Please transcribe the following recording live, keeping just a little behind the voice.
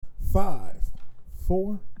5,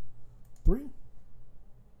 4, 3.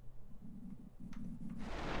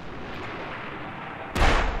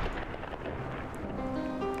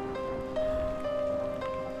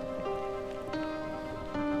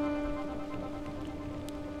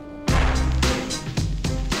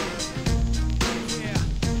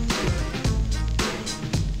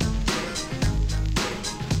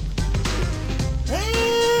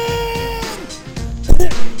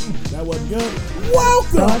 That wasn't good.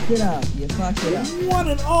 Welcome! Fucked it up. You fucked it up. One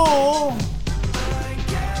and all.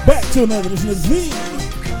 Back to another edition of the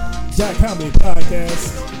Comedy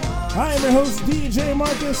Podcast. I am your host,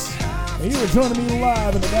 DJMarcus, and you are joining me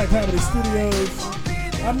live in the Comedy Studios.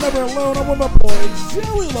 I'm never alone. I'm with my boy,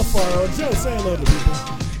 Joey LaFaro. Joe, say hello to people.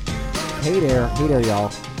 Hey there,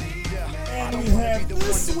 y'all. And we have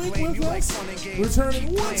this week with us,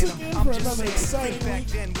 returning once again for another exciting week,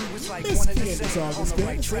 Miss Kandyce August.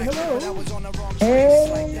 Kandyce, say hello.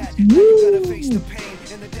 Hey,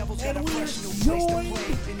 And we are joined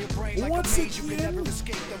once again,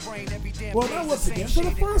 well, not once again, for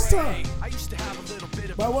the first time,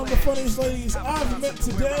 by one of the funniest ladies I've met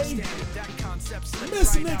today,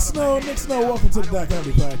 Miss Nik Snow. Nik Snow, welcome to the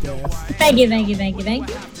Comedy Podcast. Thank you.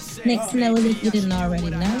 Nik Snow, if you didn't already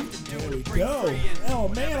know. There we go. Oh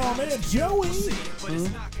man, Joey.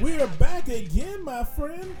 We are back again, my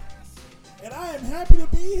friend. And I am happy to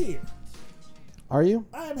be here. Are you?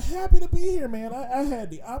 I am happy to be here, man. I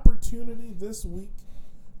had the opportunity this week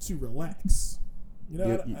to relax. You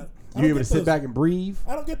know, you able to sit back and breathe?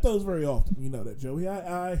 I don't get those very often. You know that, Joey.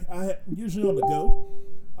 I usually on the go.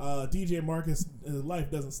 DJMarcus, his life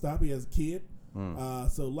doesn't stop. He has a kid.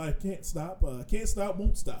 So life can't stop. Can't stop,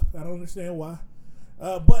 won't stop. I don't understand why.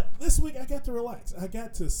 But this week I got to relax. I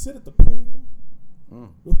got to sit at the pool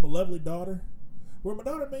with my lovely daughter, where my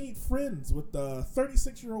daughter made friends with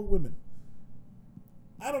 36-year-old women.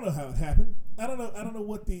 I don't know how it happened. I don't know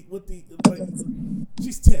what the like.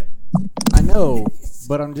 She's 10. I know,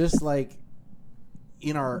 but I'm just like,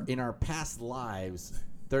 in our past lives,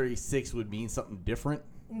 36 would mean something different.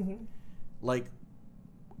 Mm-hmm. Like,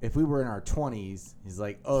 if we were in our 20s, he's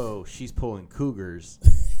like, oh, she's pulling cougars,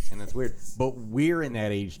 and that's weird. But we're in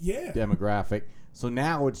that age demographic, so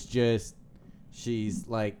now it's just she's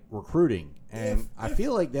like recruiting, and I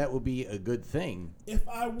feel like that would be a good thing. If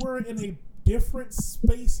I were in a different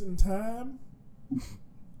space and time,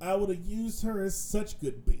 I would have used her as such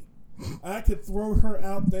good bait. I could throw her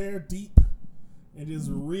out there deep and just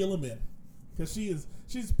reel them in, because she's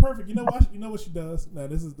perfect. You know what she does. Now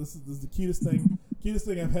this is the cutest thing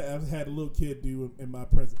I've had a little kid do in my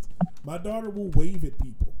presence. My daughter will wave at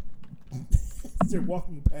people as they're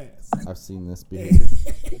walking past. I've seen this behavior.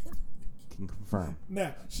 Can confirm.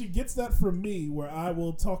 Now she gets that from me, where I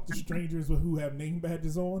will talk to strangers who have name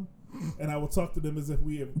badges on, and I will talk to them as if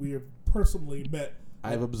we have personally met.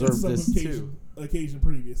 I've observed this occasion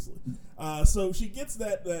previously. So she gets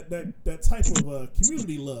that type of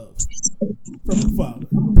community love from her father.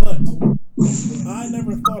 But I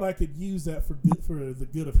never thought I could use that for the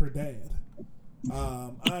good of her dad.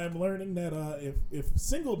 I am learning that if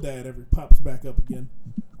single dad ever pops back up again,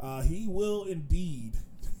 he will indeed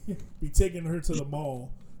be taking her to the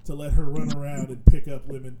mall to let her run around and pick up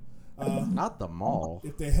women. Not the mall.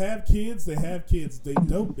 If they have kids, they have kids. They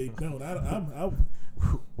don't.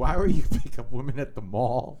 Why would you pick up women at the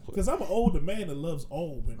mall? Because I'm an older man that loves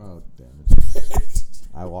all women. Oh, damn it.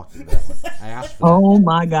 I walked into that one. I asked for oh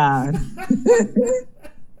my God.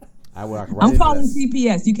 I walked right I'm into calling that.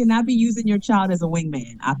 CPS. You cannot be using your child as a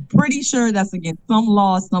wingman. I'm pretty sure that's against some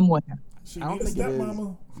law somewhere. She I don't need a think it is.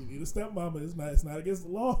 stepmama. She need a stepmama. It's not against the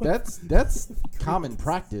law. That's common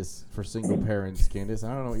practice for single parents, Kandyce.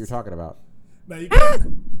 I don't know what you're talking about. Now you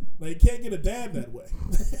can't get a dad that way.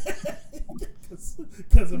 Because it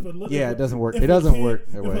doesn't work. It doesn't work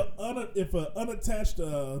that way. If an unattached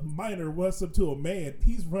minor wants up to a man,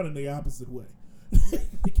 he's running the opposite way.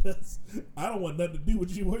 Because I don't want nothing to do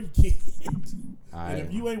with you or your kid. And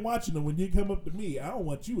if you ain't watching them when you come up to me, I don't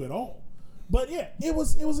want you at all. But yeah, it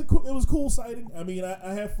was a cool sighting. I mean,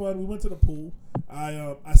 I had fun. We went to the pool.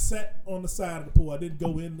 I sat on the side of the pool. I didn't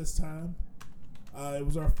go in this time. It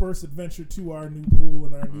was our first adventure to our new pool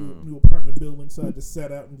in our new apartment building, so I just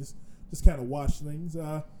sat out and just kind of watched things.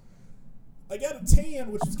 I got a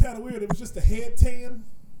tan, which was kind of weird. It was just a head tan.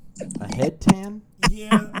 A head tan?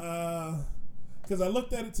 Yeah, because I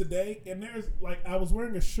looked at it today, and there's I was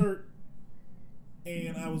wearing a shirt,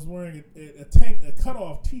 and I was wearing a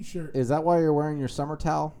cutoff T-shirt. Is that why you're wearing your summer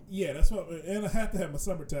towel? Yeah, that's what. And I have to have my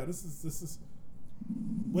summer towel. This is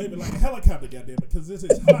waving like a helicopter, goddammit, because this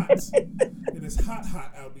is hot. It is hot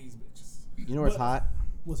out these bitches. You know what's hot?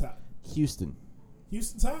 What's hot? Houston.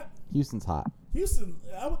 Houston's hot? Houston's hot. Houston,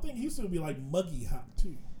 I would think Houston would be like muggy hot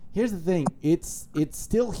too. Here's the thing. It's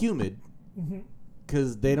still humid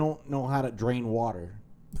because they don't know how to drain water.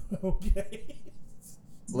 Okay.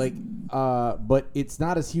 Like, but it's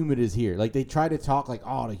not as humid as here. Like, they try to talk like,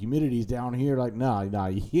 oh, the humidity's down here. Like, nah,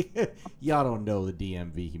 y'all don't know the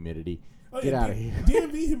DMV humidity. Get out of here.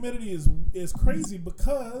 DMV humidity is crazy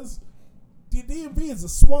because the DMV is a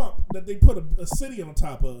swamp that they put a city on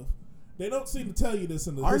top of. They don't seem to tell you this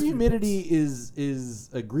in the Our history humidity books. is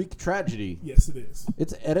a Greek tragedy. Yes, it is.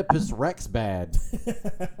 It's Oedipus Rex bad.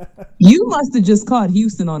 You must have just caught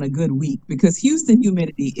Houston on a good week because Houston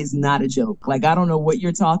humidity is not a joke. Like, I don't know what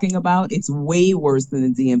you're talking about. It's way worse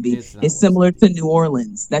than the DMV. It's similar to New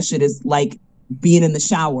Orleans. That shit is like being in the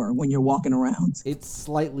shower when you're walking around. It's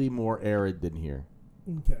slightly more arid than here.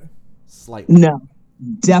 Okay. Slightly. No.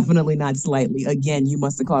 Definitely not slightly. Again, you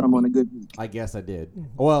must have caught him on a good week. I guess I did.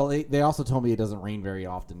 Well, they also told me it doesn't rain very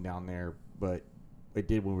often down there, but it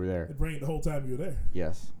did when we were there. It rained the whole time you were there.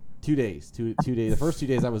 Yes. 2 days. Two days. The first 2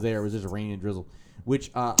 days I was there, it was just rain and drizzle, which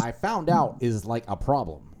I found out is like a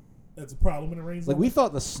problem. That's a problem when it rains. Like, we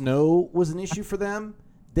thought the snow was an issue for them.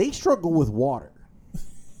 They struggle with water.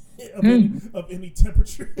 of any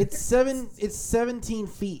temperature. It's 17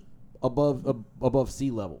 feet above sea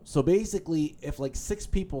level. So basically, if like 6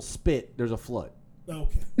 people spit, there's a flood.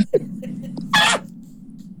 Okay.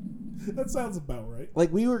 That sounds about right.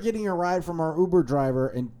 Like, we were getting a ride from our Uber driver,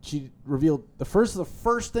 and she revealed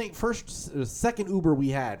second Uber we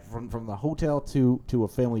had from the hotel to a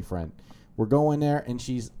family friend. We're going there, and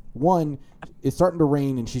it's starting to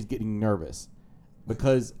rain, and she's getting nervous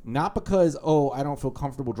not because I don't feel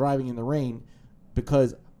comfortable driving in the rain,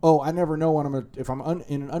 because I never know when if I'm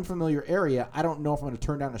in an unfamiliar area, I don't know if I'm going to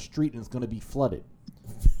turn down a street and it's going to be flooded.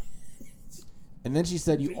 And then she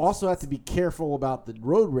said, you also have to be careful about the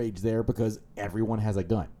road rage there because everyone has a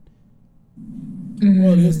gun.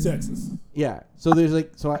 Well, it is Texas. Yeah. So there's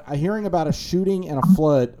I hearing about a shooting and a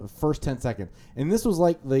flood the first 10 seconds. And this was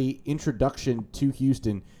like the introduction to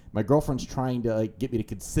Houston. My girlfriend's trying to get me to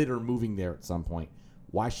consider moving there at some point.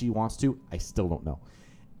 Why she wants to, I still don't know.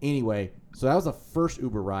 Anyway, so that was the first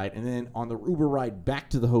Uber ride. And then on the Uber ride back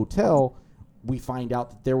to the hotel, we find out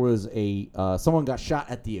that there was someone got shot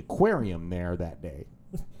at the aquarium there that day.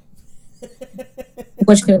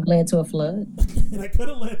 Which could have led to a flood. And it could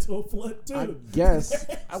have led to a flood, too. I guess.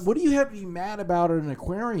 What do you have to be mad about at an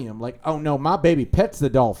aquarium? Like, oh, no, my baby pet's the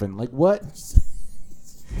dolphin. Like, what?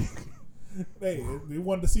 Hey, they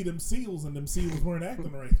wanted to see them seals, and them seals weren't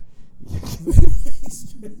acting right.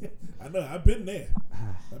 I know. I've been there.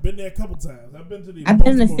 I've been there a couple times. I've been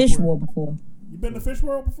in the fish war before. You been in the fish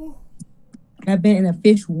world before? I've been in a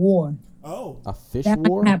fish war. Oh. A fish that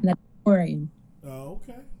war? That happened at the aquarium. Oh,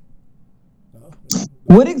 okay.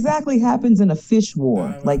 What exactly happens in a fish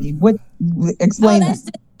war? Like, what? Explain that.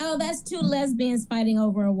 That's two lesbians fighting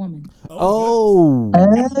over a woman. Oh. I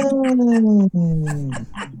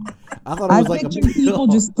thought it was like pictured people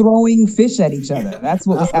just throwing fish at each other. That's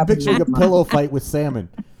what was happening. I'm picturing a pillow fight with salmon.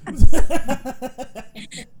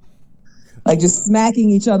 Like just smacking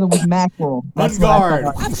each other with mackerel. That's guard.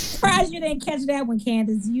 I'm surprised you didn't catch that one,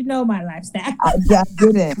 Kandyce. You know my lifestyle. I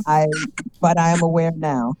didn't. But I am aware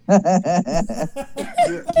now. Can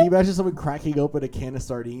you imagine someone cracking open a can of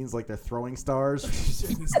sardines like they're throwing stars?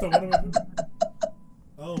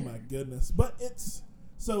 Oh my goodness! But it's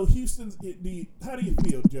so Houston's. How do you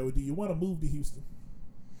feel, Joey? Do you want to move to Houston?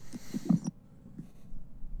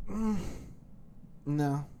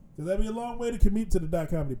 No. Because that'd be a long way to commute to the Dot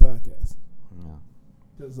Comedy Podcast. No.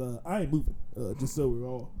 Because I ain't moving. Just so we're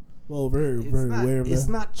all very aware of that. It's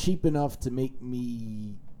not cheap enough to make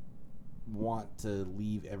me want to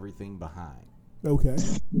leave everything behind. Okay.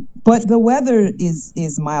 But the weather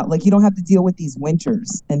is mild. Like, you don't have to deal with these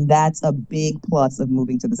winters, and that's a big plus of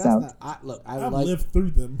moving to the south. I've lived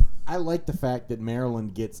through them. I like the fact that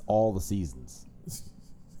Maryland gets all the seasons.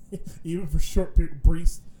 Even for short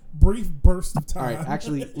brief bursts of time. All right,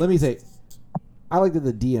 actually, let me say, I like that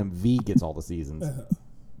the DMV gets all the seasons.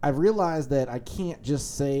 I've realized that I can't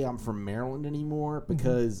just say I'm from Maryland anymore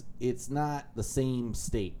because it's not the same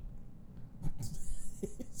state.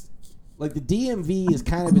 Like, the DMV is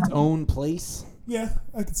kind of its own place. Yeah,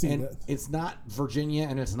 I can see that. It's not Virginia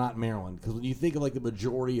and it's not Maryland. Because when you think of like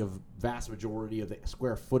the vast majority of the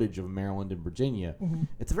square footage of Maryland and Virginia,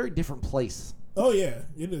 it's a very different place. Oh, yeah.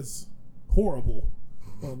 It is horrible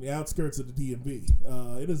on the outskirts of the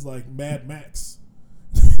DMV. It is like Mad Max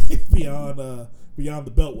beyond the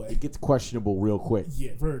Beltway. It gets questionable real quick.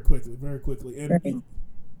 Yeah, very quickly.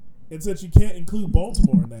 And since you can't include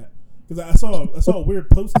Baltimore in that, because I saw a weird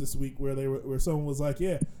post this week where someone was like,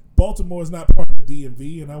 "Yeah, Baltimore is not part of the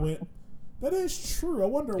DMV, and I went, that is true. I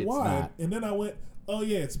wonder why. Not. And then I went, oh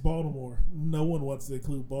yeah, it's Baltimore. No one wants to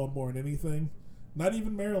include Baltimore in anything. Not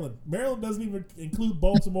even Maryland. Maryland doesn't even include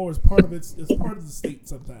Baltimore as part of it's part of the state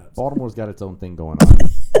sometimes. Baltimore's got its own thing going on,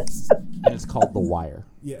 and it's called The Wire.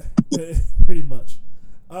 Yeah, pretty much.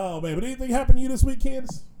 Oh man, but anything happened to you this week,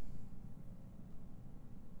 Kandyce?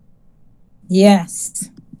 Yes.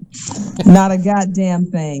 Not a goddamn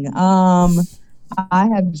thing. I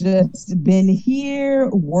have just been here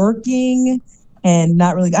working and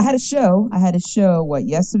not really. I had a show.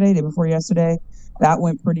 Yesterday, day before yesterday. That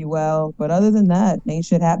went pretty well. But other than that, ain't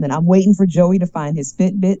shit happening. I'm waiting for Joey to find his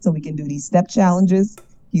Fitbit so we can do these step challenges.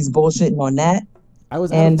 He's bullshitting on that.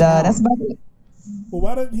 That's about it. Well,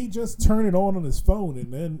 why didn't he just turn it on his phone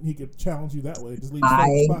and then he could challenge you that way? Just leave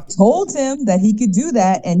I told him that he could do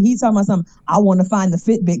that, and he's talking about something. I want to find the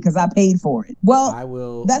Fitbit because I paid for it.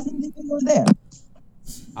 Well, that's the thing over there.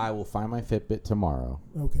 I will find my Fitbit tomorrow.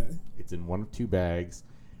 Okay. It's in one of 2 bags.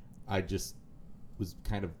 I just was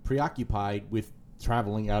kind of preoccupied with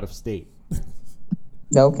traveling out of state.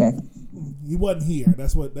 Okay. He wasn't here.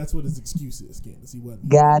 That's what his excuse is, Kandyce. He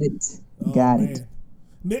wasn't here. Got it. Got it.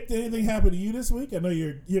 Nick, did anything happen to you this week? I know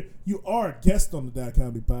you are a guest on the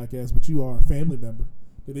Comedy Podcast, but you are a family member.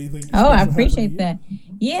 Did anything? Oh, I appreciate that.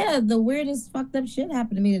 Yeah, the weirdest fucked up shit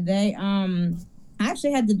happened to me today. I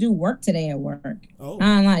actually had to do work today at work. Oh.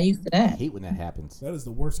 I'm not used to that. I hate when that happens. That is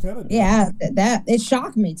the worst kind of day. Yeah, that it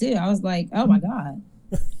shocked me too. I was like, oh my God.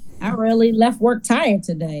 I really left work tired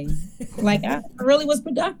today. Like I really was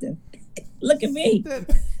productive. Look at me.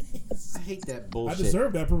 I hate that bullshit. I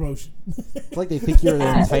deserve that promotion. It's like they think you're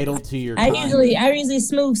entitled to your time. I usually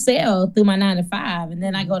smooth sail through my 9 to 5, and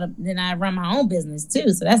then I run my own business too.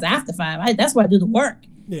 So that's after 5. That's where I do the work.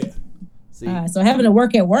 Yeah. So having to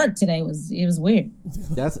work at work today was weird.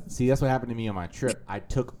 That's what happened to me on my trip. I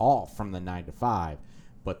took off from the 9 to 5,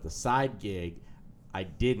 but the side gig I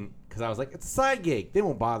didn't, because I was like, it's a side gig. They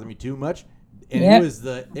won't bother me too much. And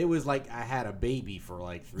it was like I had a baby for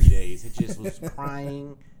like 3 days. It just was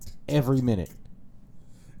crying every minute.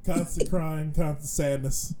 Constant crying, constant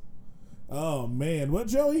sadness. Oh man. Well,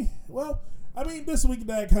 Joey, I mean, this week in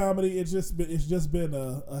that comedy, it's just been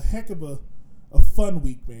a heck of a fun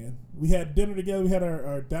week, man. We had dinner together. We had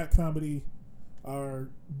our dot comedy, our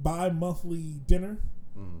bi-monthly dinner,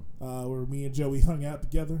 where me and Joey hung out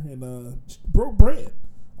together and broke bread.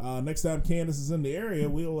 Next time Kandyce is in the area,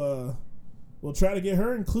 we'll try to get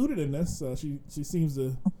her included in this. She seems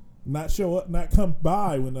to not show up, not come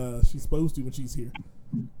by when she's supposed to when she's here.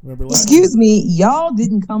 Remember last Excuse me, y'all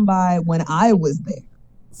didn't come by when I was there.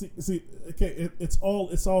 See, okay, it's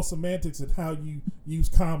all semantics and how you use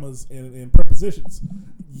commas and prepositions.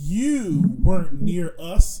 You weren't near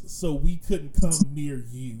us, so we couldn't come near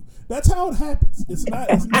you. That's how it happens. It's not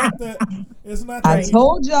that. I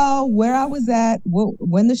told y'all where I was at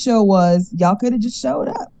when the show was. Y'all could have just showed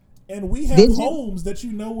up. And we have homes that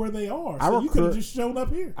you know where they are, so you could have just shown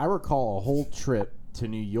up here. I recall a whole trip to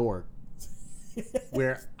New York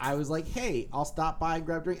where I was like, "Hey, I'll stop by and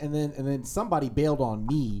grab a drink," and then somebody bailed on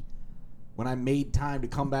me when I made time to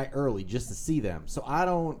come back early just to see them. So I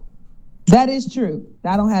don't. That is true.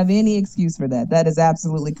 I don't have any excuse for that. That is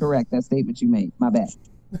absolutely correct. That statement you made. My bad.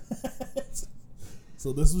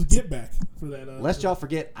 So this was get back for that. Lest y'all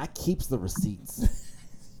forget, I keeps the receipts.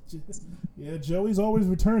 Yeah, Joey's always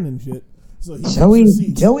returning shit. So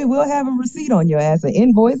Joey will have a receipt on your ass, an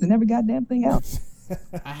invoice, and every goddamn thing else.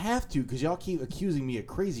 I have to, because y'all keep accusing me of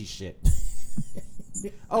crazy shit.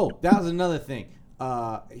 Oh, that was another thing.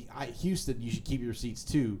 Houston, you should keep your receipts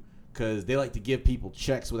too, because they like to give people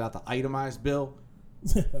checks without the itemized bill.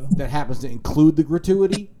 That happens to include the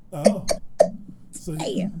gratuity. Oh. So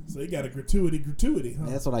you got a gratuity, huh?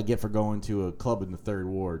 Yeah, that's what I get for going to a club in the 3rd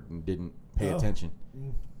Ward and didn't pay attention.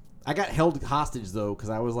 I got held hostage though,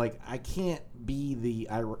 because I was like, I can't be the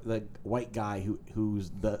white guy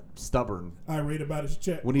who's the stubborn. Irate about his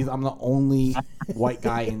check. When I'm the only white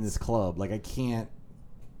guy in this club. Like I can't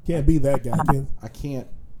be that guy. I can't.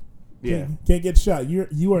 Yeah. Can't get shot.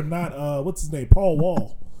 You are not. What's his name? Paul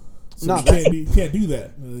Wall. So no, you can't do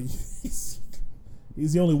that.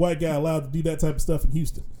 He's the only white guy allowed to do that type of stuff in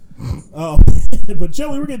Houston. But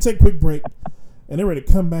Joey, we're gonna take a quick break. And they're ready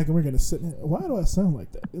to come back, and we're going to sit. Why do I sound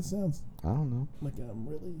like that? It sounds. I don't know. Like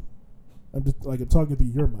I'm just like I'm talking through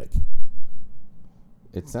your mic.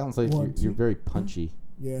 It sounds like you're very punchy.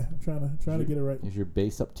 Yeah, I'm trying to get it right. Is your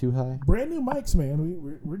bass up too high? Brand new mics,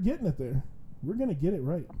 man. We're getting it there. We're gonna get it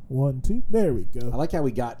right. 1, 2. There we go. I like how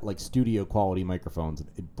we got like studio quality microphones.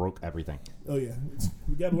 It broke everything. Oh yeah,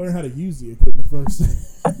 we got to learn how to use the equipment first.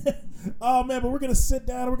 Oh man, but we're gonna sit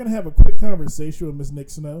down and we're gonna have a quick conversation with Miss Nik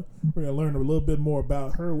Snow. We're gonna learn a little bit more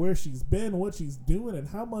about her, where she's been, what she's doing, and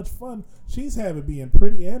how much fun she's having being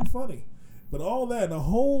pretty and funny. But all that and a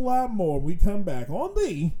whole lot more when we come back on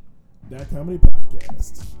the That Comedy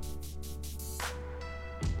Podcast.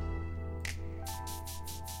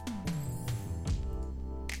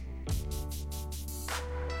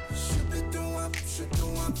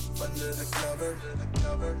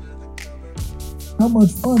 How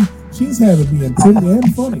much fun she's having being pretty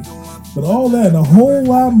and funny. But all that and a whole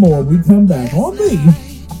lot more we come back on the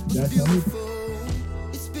That Comedy Podcast.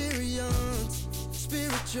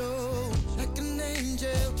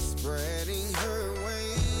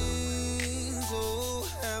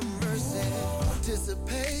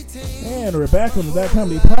 And we're back on the That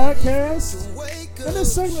Comedy Podcast. And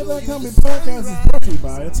this segment of That Comedy Podcast is brought to you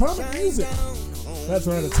by Atomic Music. That's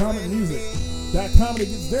right, Atomic Music. That Comedy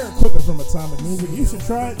gets their equipment from Atomic Music. You should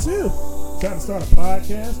try it too. Trying to start a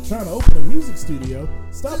podcast, trying to open a music studio,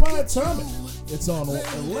 stop by Atomic. It's on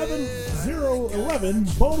 11011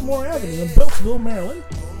 Baltimore Avenue in Beltsville, Maryland.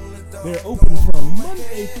 They're open from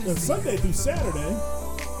Sunday through Saturday.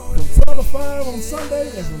 From 12 to 5 on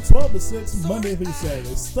Sunday and from 12 to 6 Monday through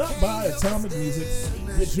Saturday. Stop by Atomic Music.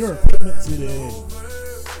 Get your equipment today.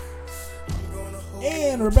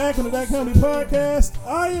 And we're back on the That Comedy Podcast.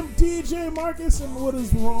 I am DJMarcus, and what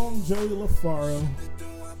is wrong, Joey LaFaro?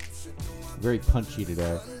 Very punchy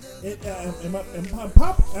today. Am I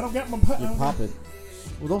popping? I don't got my pop. You're popping.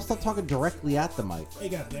 Well, don't stop talking directly at the mic. Hey,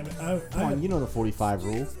 goddammit. Come on, you know the 45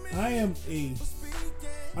 rule. I am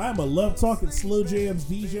a love talking slow jams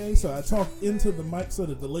DJ, so I talk into the mic so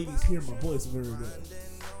that the ladies hear my voice very good.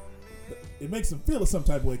 It makes them feel some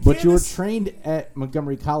type of way. But you were trained at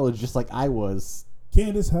Montgomery College just like I was.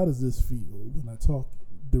 Kandyce, how does this feel when I talk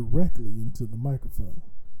directly into the microphone?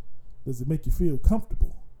 Does it make you feel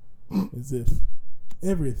comfortable? As if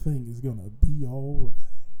everything is going to be all right.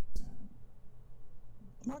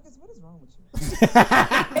 Marcus, what is wrong with you?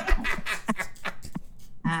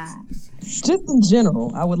 Just in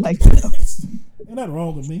general, I would like to know. Ain't nothing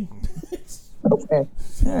wrong with me. Okay.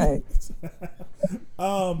 All right.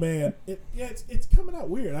 Oh man, it's coming out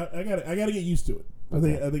weird. I gotta get used to it.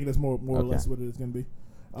 Okay. I think that's more or less what it is gonna be.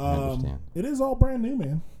 I understand. It is all brand new,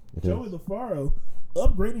 man. It Joey is. LaFaro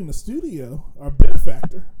upgrading the studio, our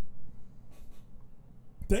benefactor.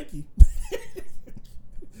 Thank you.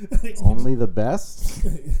 Only the best?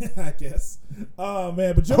 I guess. Oh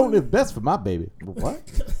man, but Joey, Only the best for my baby. What?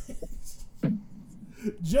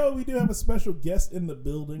 Joe, we do have a special guest in the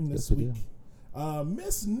building this week.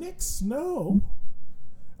 Miss Nik Snow.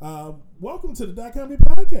 Welcome to the That Comedy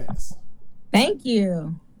Podcast. Thank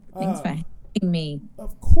you. Thanks for having me.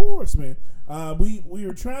 Of course, man. We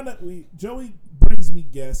were trying to. Joey brings me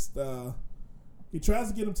guests. He tries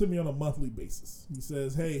to get them to me on a monthly basis. He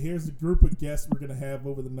says, "Hey, here's the group of guests we're gonna have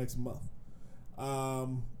over the next month."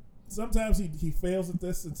 Sometimes he fails at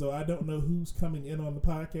this, and so I don't know who's coming in on the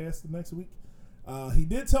podcast the next week. He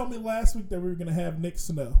did tell me last week that we were gonna have Nik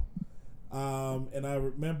Snow, and I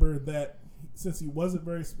remember that since he wasn't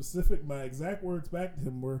very specific, my exact words back to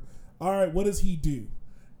him were, "All right, what does he do?"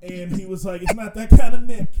 And he was like, "It's not that kind of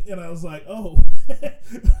Nick." And I was like, "Oh,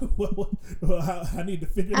 well, I need to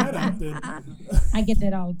figure that out then." I get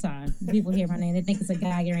that all the time. People hear my name, they think it's a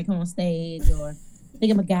guy getting ready to come on stage, or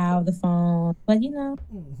think I'm a guy over the phone. But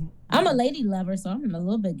I'm a lady lover, so I'm a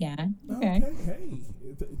little bit guy. Okay. Hey,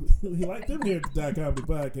 we like them here at the That Comedy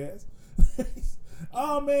Podcast.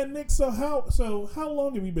 Oh man, Nick. So how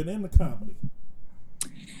long have you been in the comedy?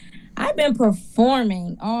 I've been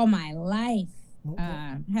performing all my life. Okay.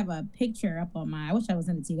 I have a picture up on I wish I was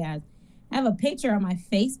sending it to you guys. I have a picture on my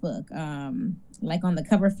Facebook, like on the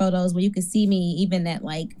cover photos, where you could see me even at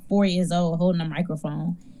like 4 years old holding a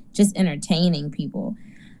microphone, just entertaining people.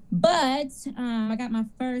 But I got my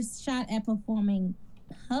first shot at performing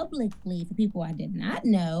publicly for people I did not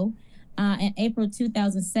know in April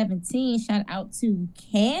 2017. Shout out to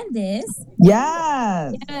Kandyce.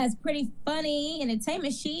 Yes. Yeah, it's pretty funny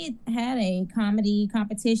entertainment. She had a comedy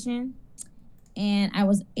competition, and I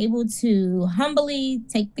was able to humbly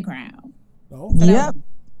take the crown. Oh. Yep.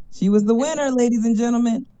 She was the winner, ladies and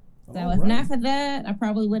gentlemen. So if not for that, I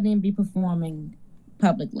probably wouldn't even be performing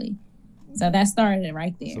publicly. So that started it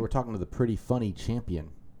right there. So we're talking to the pretty funny champion.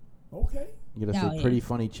 Okay. You gotta say pretty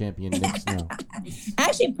funny champion Nik Snow.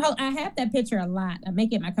 Actually, I have that picture a lot. I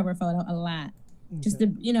make it my cover photo a lot, just to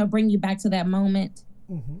bring you back to that moment.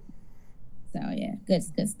 Mm-hmm. So yeah, good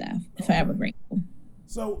stuff. Forever grateful.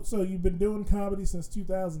 So you've been doing comedy since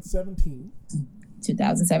 2017.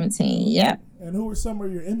 2017, yep. And who are some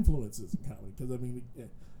of your influences in comedy? Because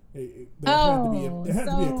There had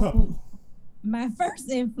to be a couple. My first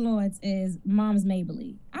influence is Mom's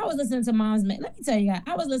Mabley. I was listening to Mom's Mabley. Let me tell you guys,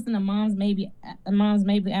 I was listening to Mom's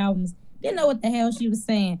Mabley albums. Didn't know what the hell she was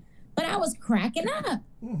saying, but I was cracking up.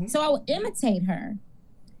 Mm-hmm. So I would imitate her.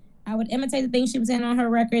 I would imitate the things she was saying on her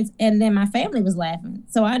records, and then my family was laughing.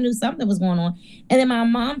 So I knew something was going on. And then my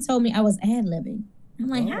mom told me I was ad-libbing. I'm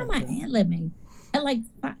like, how am I ad-libbing? At like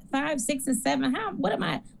 5, 6, and 7, what am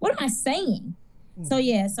I saying?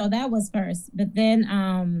 Mm-hmm. So that was first. But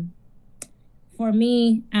then for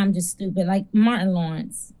me, I'm just stupid. Like Martin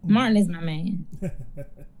Lawrence. Mm-hmm. Martin is my man.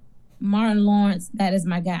 Martin Lawrence, that is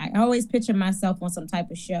my guy. I always picture myself on some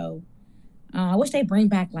type of show. I wish they bring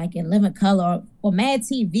back like in Living Color or Mad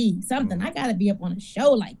TV, something. Mm-hmm. I got to be up on a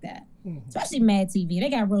show like that, especially Mad TV. They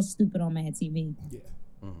got real stupid on Mad TV. Yeah.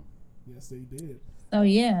 Mm-hmm. Yes, they did. So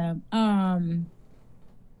yeah, I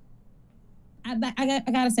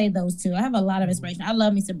got to say those two. I have a lot of inspiration. I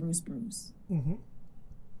love me some Bruce. Mm-hmm.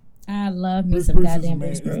 I love me some goddamn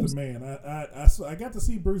Bruce. Is the man. I got to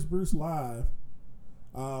see Bruce live,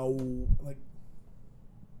 like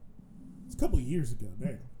it's a couple of years ago.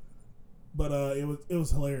 Damn. But it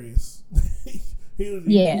was hilarious. he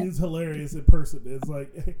was hilarious in person. It's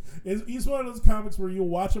like he's one of those comics where you'll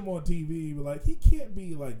watch him on TV, but like he can't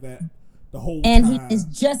be like that the whole time. And he is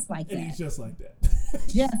just like that. He's just like that.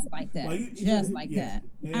 Just like that. That.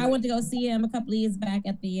 Yeah. I went to go see him a couple of years back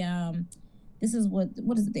at the this is what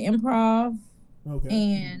is it, the Improv? Okay.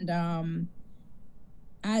 And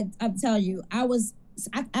I tell you,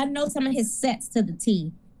 I know some of his sets to the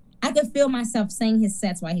T. I could feel myself saying his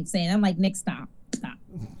sets while he's saying. I'm like, Nick, stop.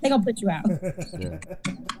 They gonna put you out. Yeah.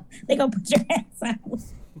 They gonna put your ass out.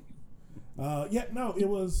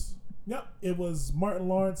 It was Martin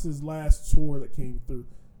Lawrence's last tour that came through.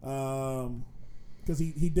 Because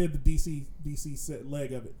he did the DC set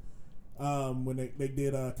leg of it. When they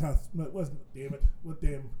did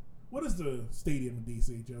what is the stadium in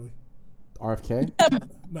DC, Joey? RFK?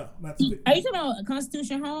 No, not the Are you talking about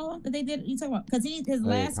Constitution Hall that they did? You talking about because his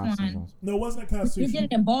last one? No, it wasn't at Constitution. He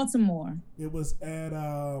did it in Baltimore. It was at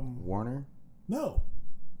Warner. No,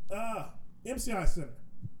 MCI Center.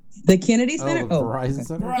 The Kennedy Center. The Verizon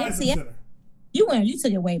Center. Verizon Center. You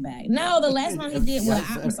took it way back. No, the last one he did. Well,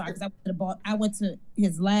 I'm sorry because I went to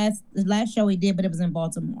his last show he did, but it was in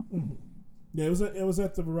Baltimore. Mm-hmm. Yeah, it was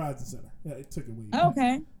at the Verizon Center. Yeah, it took it way.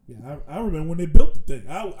 Okay. Yeah, I remember when they built the thing.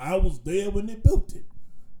 I was there when they built it.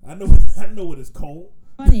 I know what it's called.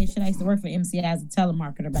 Funny as shit. I used to work for MCI as a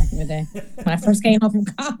telemarketer back in the day when I first came home from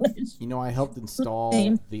college. I helped install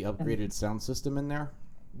the upgraded sound system in there.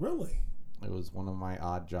 Really? It was one of my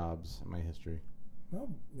odd jobs in my history. Oh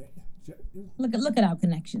man. Look at our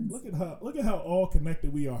connections. Look at how all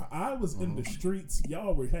connected we are. I was in the streets.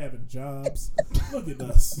 Y'all were having jobs. Look at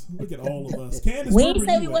us. Look at all of us. Candyce, we ain't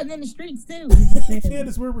say we wasn't in the streets too.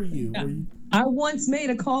 Candyce, where were you? I once made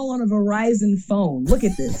a call on a Verizon phone. Look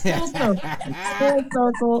at this. Full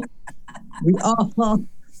circle. We all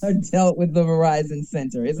are dealt with the Verizon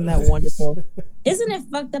Center. Isn't that wonderful? Isn't it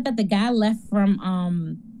fucked up that the guy left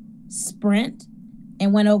from Sprint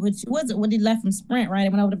and went over to when he left from Sprint, right?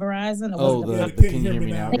 And went over to Verizon. The Can You Hear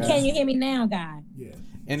Me Now guy. The Can You Hear Me Now guy. Yeah.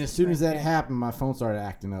 And as soon as that happened, my phone started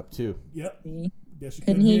acting up too. Yep. Yes,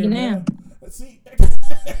 couldn't hear you now. See,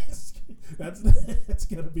 that's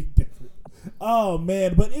gonna be different. Oh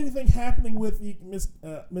man! But anything happening with you,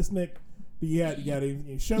 Miss Nik? You got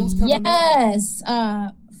any shows coming up? Yes.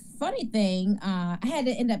 Funny thing, I had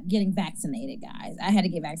to end up getting vaccinated, guys. I had to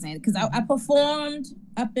get vaccinated because I performed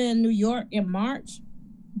up in New York in March,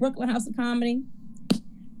 Brooklyn House of Comedy,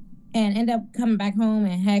 and ended up coming back home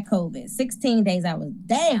and had COVID. 16 days I was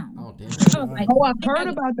down. Oh damn! I was like, I've heard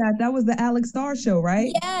about that. That was the Alex Starr show,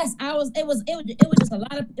 right? Yes, I was. It was just a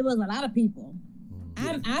lot of. It was a lot of people.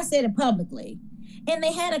 I said it publicly, and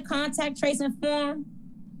they had a contact tracing form,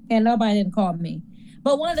 and nobody didn't call me.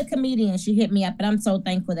 But one of the comedians, she hit me up, and I'm so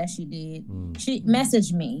thankful that she did. She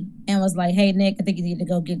messaged me and was like, "Hey, Nick, I think you need to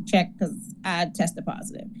go get checked because I tested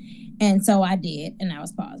positive." And so I did, and I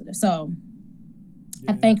was positive. So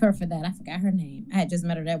I thank her for that. I forgot her name. I had just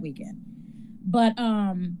met her that weekend. But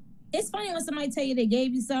it's funny when somebody tell you they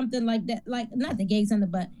gave you something like that. Like, not they gave something,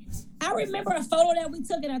 but I remember a photo that we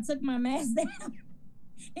took, and I took my mask down.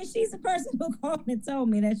 And she's the person who called and told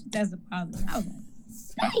me that she tested positive. I was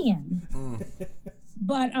like, damn.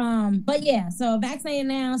 But yeah, so vaccinated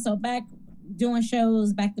now, so back doing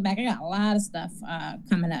shows back to back. I got a lot of stuff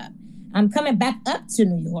coming up. I'm coming back up to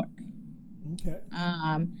New York. Okay.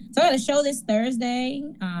 So I got a show this Thursday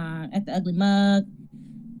at the Ugly Mug.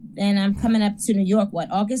 And I'm coming up to New York,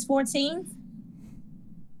 August 14th?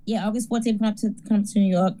 Yeah, August 14th, come to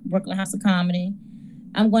New York, Brooklyn House of Comedy.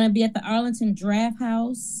 I'm going to be at the Arlington Draft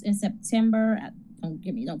House in September.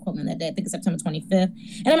 Don't quote me on that day. I think it's September 25th.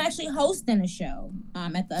 And I'm actually hosting a show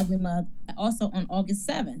at the Ugly Mug also on August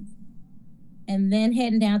 7th. And then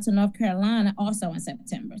heading down to North Carolina also in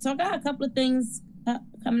September. So I got a couple of things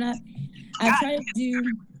coming up. I try to do.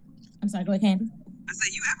 I'm sorry, go ahead, Candy. I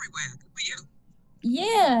say you everywhere. Good for you.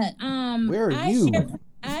 Yeah. Where are you?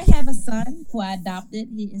 I have a son who I adopted.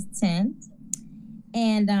 He is 10.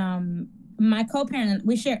 And my co-parent,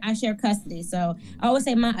 I share custody. So I always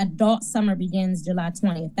say my adult summer begins July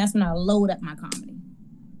 20th. That's when I load up my comedy.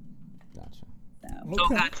 Gotcha. So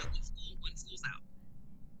gotcha. When school's out.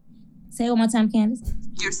 Say it one more time, Kandyce.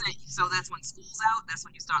 You're saying so that's when school's out? That's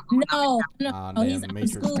when you start loading up? No. He's in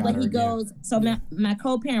school, but he goes. So my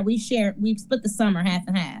co-parent, we split the summer half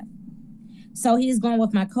and half. So he's going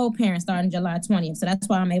with my co-parent starting July 20th. So that's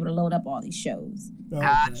why I'm able to load up all these shows.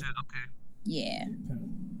 Gotcha. Okay. Yeah.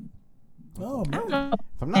 Oh man!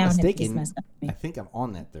 If I'm not mistaken, I think I'm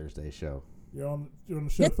on that Thursday show. You're on the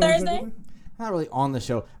show this Thursday? I'm not really on the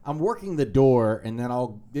show. I'm working the door, and then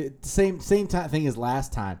same thing as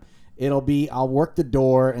last time. I'll work the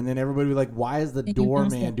door, and then everybody will be like, "Why is the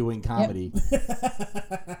doorman doing comedy?"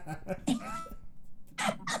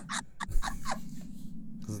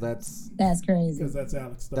 Because that's crazy. Because that's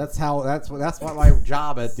Alex stuff. That's what my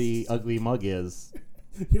job at the Ugly Mug is.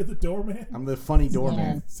 You're the doorman. I'm the funny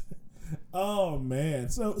doorman. Yes. Oh man!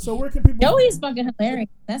 So where can people? Joey's fucking hilarious.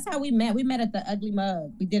 That's how we met. We met at the Ugly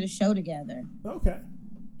Mug. We did a show together. Okay.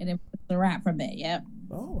 And it was the rap for a bit. Yep.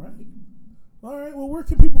 All right. Well, where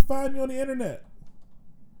can people find you on the internet?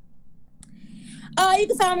 You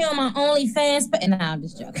can find me on my OnlyFans. No, I'm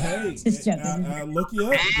just joking. Hey, just joking. I look you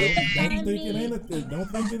up. Don't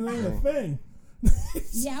think it ain't a thing.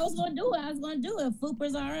 Yeah, I was gonna do it.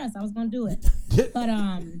 Foopers are us. I was gonna do it. But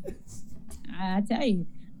I tell you.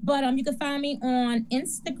 But you can find me on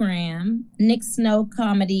Instagram, Nik Snow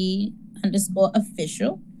Comedy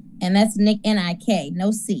 _official. And that's Nick Nik, no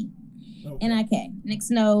C. Okay. Nik. Nik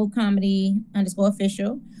Snow Comedy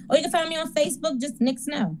 _official. Or you can find me on Facebook, just Nik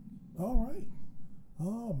Snow. All right.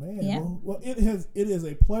 Oh man. Yeah. Well, it is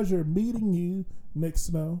a pleasure meeting you, Nik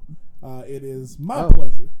Snow. It is my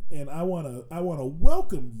pleasure, and I wanna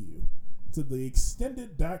welcome you to the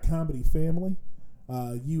extended .comedy family.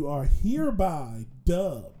 You are hereby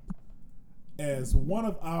dubbed as one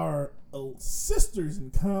of our sisters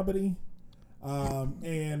in comedy,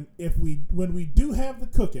 and when we do have the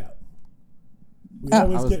cookout, we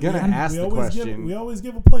always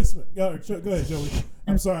give a placement. Go ahead, Joey.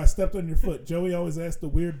 I'm sorry, I stepped on your foot. Joey always asks the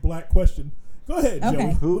weird black question. Go ahead,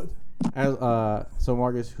 okay. Joey. So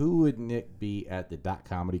Marcus, who would Nick be at the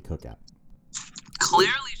 .comedy cookout?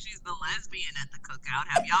 Clearly, she's the lesbian at the cookout.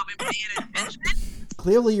 Have y'all been paying attention?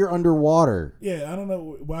 Clearly, you're underwater. Yeah, I don't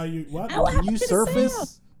know why can you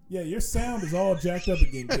surface? Yeah, your sound is all jacked up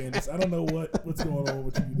again, Kandyce. I don't know what's going on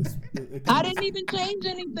with you. I didn't even change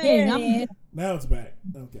anything. Now it's back.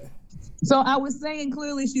 Okay. So I was saying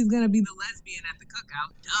clearly she's going to be the lesbian at the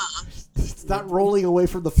cookout. Duh. Stop rolling away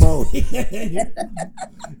from the phone.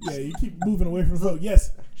 Yeah, you keep moving away from the phone.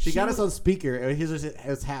 Yes. She got us on speaker. Here's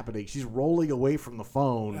what's happening. She's rolling away from the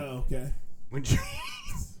phone. Oh, okay. When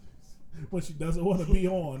she doesn't want to be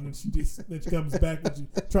on, and then she comes back and she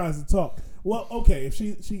tries to talk. Well, okay, if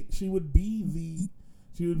she would be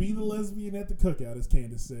the lesbian at the cookout, as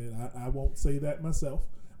Kandyce said. I won't say that myself.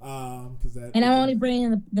 Because that. And I'm only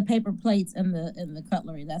bringing the paper plates and the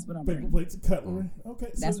cutlery. That's what I'm bringing. Paper plates and cutlery.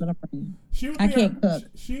 Okay, so that's what I'm bringing. I can't cook.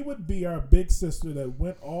 She would be our big sister that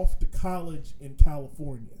went off to college in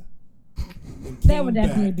California. That would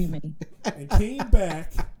definitely be me. And came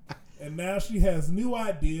back, and now she has new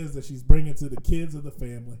ideas that she's bringing to the kids of the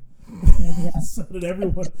family, so that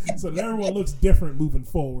everyone looks different moving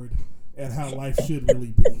forward at how life should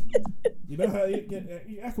really be. You know how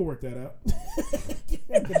I can work that out.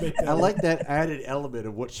 I like that added element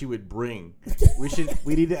of what she would bring.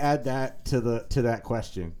 We need to add that to that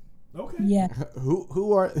question. Okay. Yeah.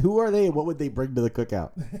 Who are they? And what would they bring to the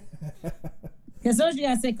cookout? Because as soon as you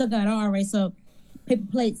guys say cookout, I already saw paper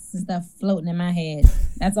plates and stuff floating in my head.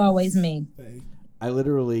 That's always me. I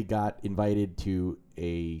literally got invited to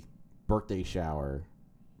a birthday shower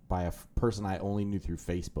by a person I only knew through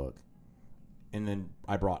Facebook. And then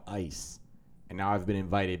I brought ice. And now I've been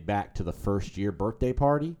invited back to the first year birthday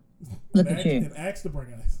party. Look at you. And asked to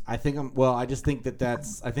bring ice. I think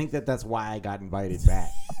that's why I got invited back.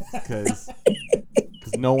 Because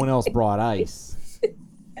no one else brought ice.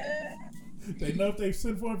 They know if they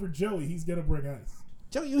send one for Joey, he's going to bring ice.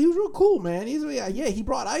 Joey, he was real cool, man. He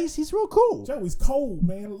brought ice. He's real cool. Joey's cold,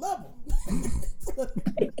 man. Love him.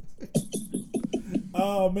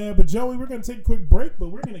 Oh man, but Joey, we're gonna take a quick break, but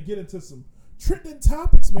we're gonna get into some trending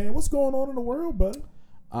topics, man. What's going on in the world, buddy?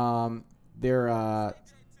 There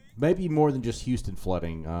maybe more than just Houston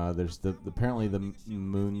flooding. There's apparently the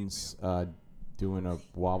moon's doing a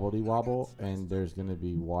wobbledy wobble, and there's gonna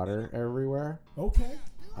be water everywhere. Okay.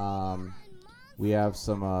 We have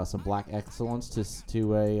some black excellence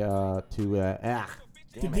to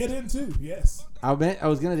get into. Yes. I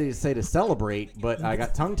was gonna say to celebrate, but I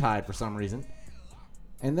got tongue tied for some reason.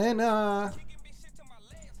 And then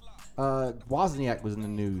Wozniak was in the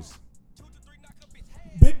news.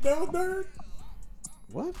 Big dog nerd?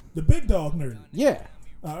 What? The big dog nerd. Yeah.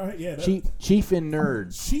 All right, yeah. Chief and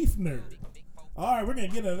nerd. Chief nerd. All right, we're going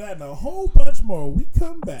to get into that and a whole bunch more when we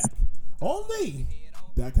come back on the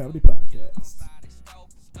That Comedy Podcast.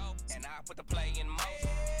 And I put the play in my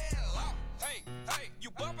hey,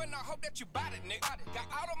 you bumpin', I hope that you bought it, nigga. Got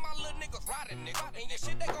all of my little niggas riding, nigga. And your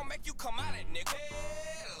shit, they gon' make you come out it, nigga.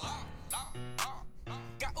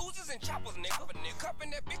 Got oozes and choppers, nigga.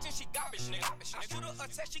 Cupping that bitch and she garbage, nigga. I shoot her a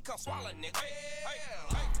test, she come swallow, nigga.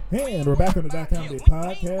 And we're back on the Dot Comedy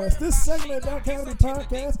Podcast. This segment of Dot Comedy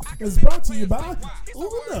Podcast is brought to you by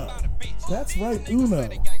Uno. That's right, Uno.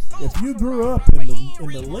 If you grew up in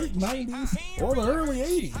the late 90s or the early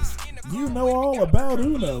 80s, you know all about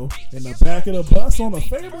Uno. In the back of the bus on a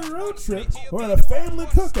family road trip or at a family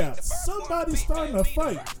cookout, somebody's starting a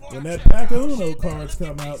fight when that pack of Uno cards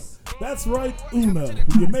come out. That's right, Uno.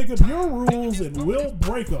 You make up your rules and we'll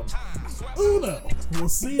break them. Uno. We'll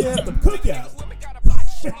see you at the cookout.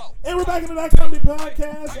 And we're back in the That Comedy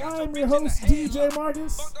Podcast. I'm your host,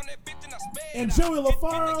 DJMarcus. And Joey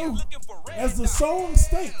LaFaro, as the song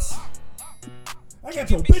states, I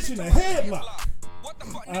got your bitch in a headlock.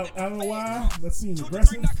 I don't know why. That seems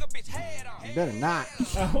aggressive. You better not.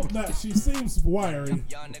 I hope not. She seems wiry.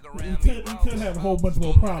 We could have a whole bunch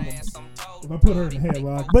more problems if I put her in a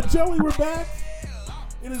headlock. But Joey, we're back.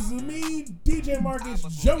 It is me,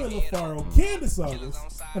 DJMarcus, Joey LaFaro, Kandyce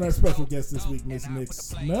August, and our special guest this week, Miss Nik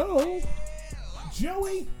Snow.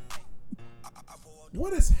 Joey,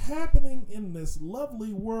 what is happening in this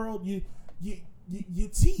lovely world? You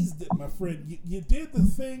teased it, my friend. You did the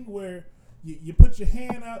thing where you put your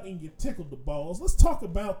hand out and you tickled the balls. Let's talk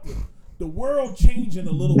about the world changing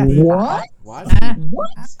a little bit. What? What?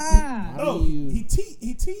 Oh, he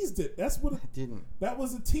teased it. That's what it didn't. That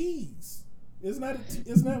was a tease. Isn't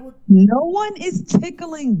that what? No one is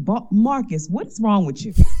tickling Marcus. What's wrong with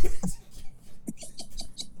you?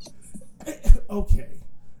 Okay.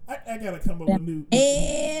 I gotta come up with new.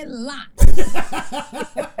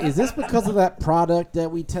 Is this because of that product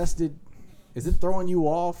that we tested? Is it throwing you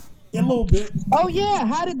off? A little bit. Oh yeah,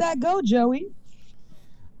 how did that go, Joey?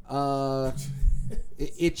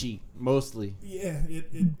 Itchy mostly. Yeah,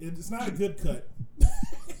 it's not a good cut.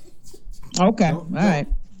 Okay, all right.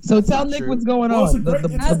 So tell Nick what's going on. That's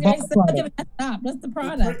the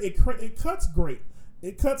product. It cuts great.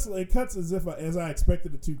 It cuts as I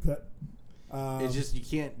expected it to cut. It's just you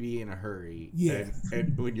can't be in a hurry. Yeah.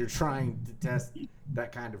 And when you're trying to test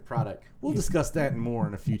that kind of product, we'll discuss that more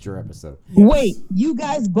in a future episode. Yes. Wait, you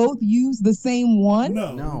guys both use the same one?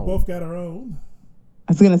 No. We both got our own.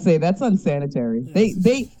 I was gonna say that's unsanitary.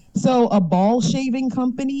 Yes. So a ball shaving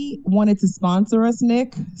company wanted to sponsor us,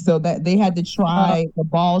 Nick, so that they had to try the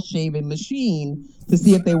ball shaving machine to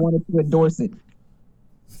see if they wanted to endorse it.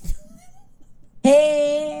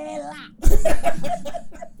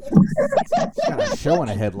 Got a show in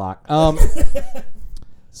a headlock.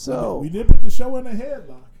 So we did put the show in a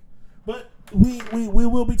headlock, but we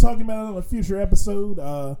will be talking about it on a future episode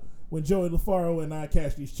when Joey LaFaro and I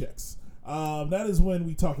cash these checks. That is when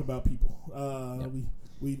we talk about people.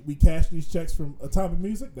 We cash these checks from Atomic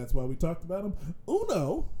Music. That's why we talked about them.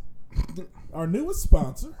 Uno, our newest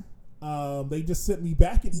sponsor, they just sent me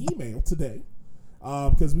back an email today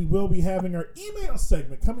because we will be having our email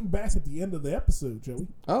segment coming back at the end of the episode, Joey.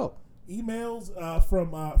 Oh. Emails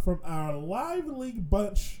from our lively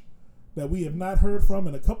bunch that we have not heard from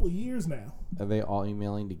in a couple of years now. Are they all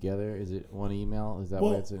emailing together? Is it one email? Is that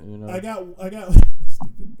why it's an Uno? I got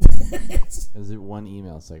stupid. Is it one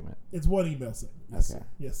email segment? It's one email segment. Yes, okay. Sir.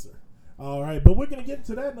 Yes, sir. All right, but we're gonna get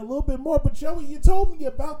into that in a little bit more. But Joey, you told me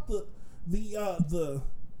about the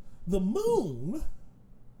moon,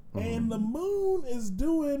 and the moon is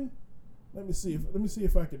doing. Let me see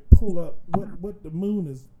if I can pull up what the moon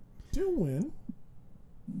is doing.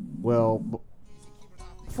 Well,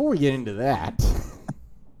 before we get into that,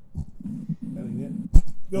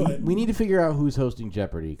 go ahead. We need to figure out who's hosting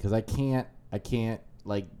Jeopardy because I can't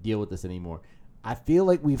like deal with this anymore. I feel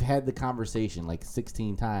like we've had the conversation like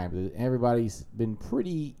 16 times. Everybody's been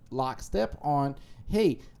pretty lockstep on,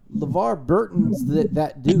 hey, LeVar Burton's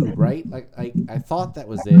that dude, right? Like I thought that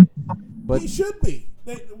was it, but he should be.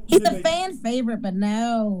 He's a fan favorite, but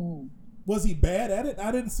no. Was he bad at it?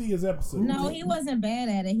 I didn't see his episode. No, he wasn't bad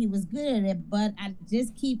at it. He was good at it, but I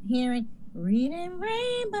just keep hearing reading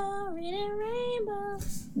rainbow.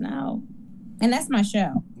 No, and that's my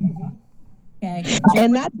show. Okay,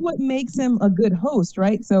 and that's what makes him a good host,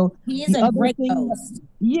 right? So he is a great host.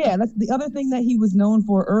 Yeah, that's the other thing that he was known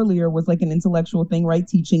for earlier was like an intellectual thing, right?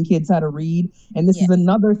 Teaching kids how to read. And this is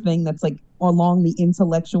another thing that's like along the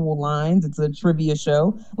intellectual lines. It's a trivia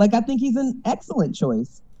show. Like, I think he's an excellent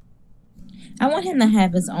choice. I want him to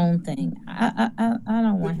have his own thing. I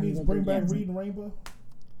don't want him to bring back Reading Rainbow.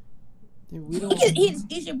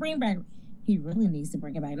 He should bring back. He really needs to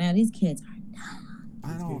bring it back. Now these kids are dumb.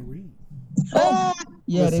 I don't read.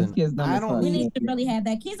 Yeah, Listen, these kids don't. We need to really have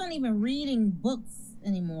that. Kids aren't even reading books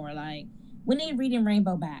anymore. Like, we need Reading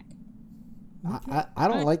Rainbow back. I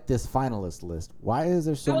don't like this finalist list. Why is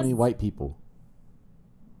there so many white people?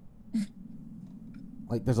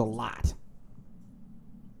 Like, there's a lot.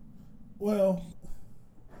 Well,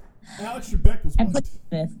 Alex Trebek was white.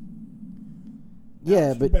 Fifth. Yeah,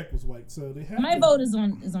 Alex but Trebek was white, so they have my vote is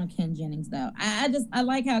on Ken Jennings though. I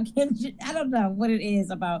like how I don't know what it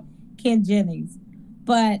is about Ken Jennings,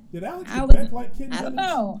 but did Alex Trebek like Ken Jennings? I don't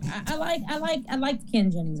know. I like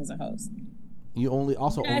Ken Jennings as a host. You only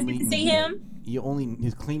see him. You only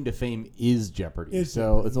his claim to fame is Jeopardy, it's the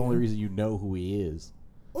only reason you know who he is.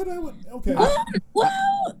 Okay. Well,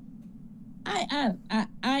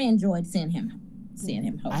 I enjoyed seeing him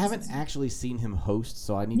host. I haven't actually seen him host,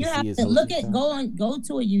 so I need to see his. Go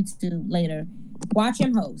to a YouTube later, watch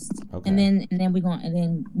him host, okay. and then we're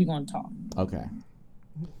gonna talk. Okay.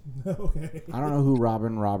 Okay. I don't know who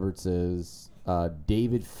Robin Roberts is.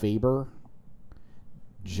 David Faber.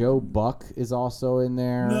 Joe Buck is also in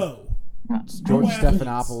there. No. George No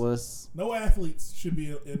Stephanopoulos. No athletes should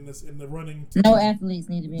be in the running. No athletes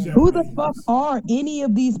need to be in. Who the fuck are any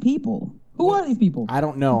of these people? Who are these people? I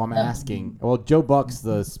don't know. I'm asking. Well, Joe Buck's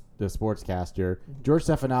the sportscaster. George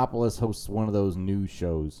Stephanopoulos hosts one of those news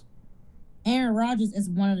shows. Aaron Rodgers is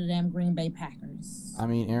one of the damn Green Bay Packers. I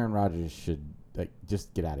mean, Aaron Rodgers should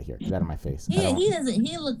just get out of here. Get out of my face. He doesn't.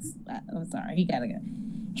 He looks. I'm sorry. He gotta go.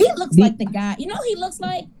 He looks like the guy. You know, he looks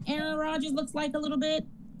like Aaron Rodgers looks like a little bit.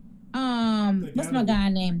 What's my guy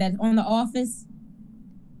name that's on The Office?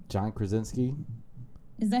 John Krasinski.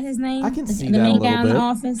 Is that his name? I can see the that main a little guy bit. on The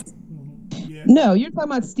Office. Yeah. No, you're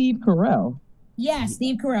talking about Steve Carell. Yeah,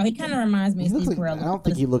 Steve Carell. He kind of reminds me of Steve Carell. I don't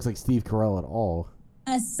think he looks like Steve Carell at all.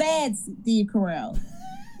 A sad Steve Carell.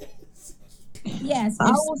 Yes,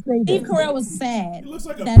 I will say Steve that. Carell was sad. He looks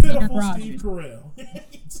like a That's Aaron pitiful Rodgers. Steve Carell.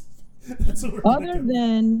 Other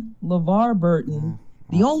than LeVar Burton,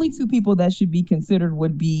 the only two people that should be considered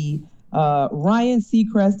would be Ryan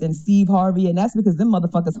Seacrest and Steve Harvey, and that's because them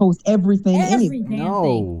motherfuckers host everything anyway.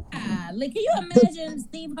 No. Like, can you imagine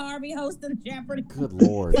Steve Harvey hosting Jeopardy? Good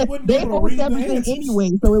Lord. They host everything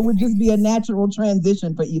anyway, so it would just be a natural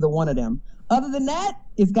transition for either one of them. Other than that,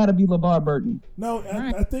 it's got to be LeVar Burton. No,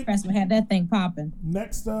 I think we had that thing popping.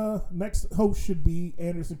 Next host should be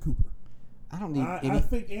Anderson Cooper. I don't need. I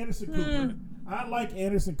think Anderson Cooper. I like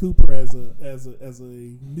Anderson Cooper as a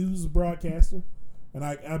news broadcaster, and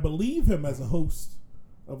I believe him as a host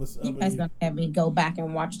of a. You guys gonna have me go back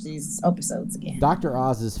and watch these episodes again. Dr.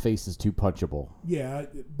 Oz's face is too punchable. Yeah,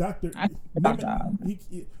 Dr. Oz.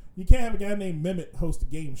 You can't have a guy named Mehmet host a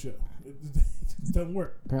game show. It doesn't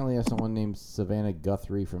work. Apparently, there's someone named Savannah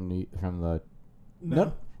Guthrie from the.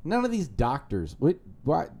 No. None of these doctors.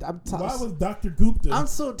 Why was Dr. Gupta? I'm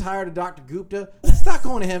so tired of Dr. Gupta. Let's not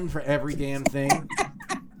going to him for every damn thing.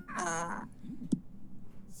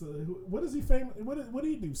 So what is he famous? What do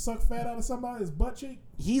he do? Suck fat out of somebody's butt cheek?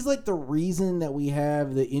 He's like the reason that we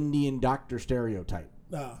have the Indian doctor stereotype.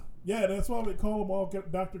 Nah. Yeah, that's why we call him all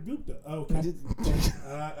Dr. Gupta. Okay.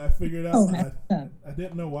 I figured out. I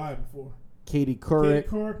didn't know why before. Katie Couric. Katie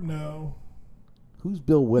Couric, no. Who's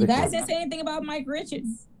Bill Whitaker? You guys didn't say anything about Mike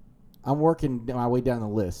Richards. I'm working my way down the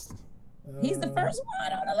list. He's the first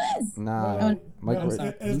one on the list. Nah.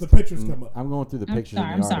 As the pictures come up. I'm going through the pictures.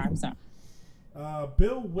 I'm sorry.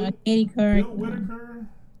 Bill Katie Couric. Bill Whitaker.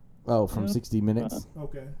 Oh, from 60 Minutes.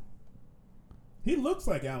 Okay. He looks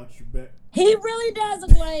like Alex Trebek. He really does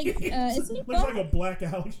look like. Is he looks like a black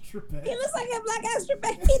Alex Trebek. He looks like a black Alex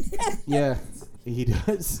Trebek. Yeah, he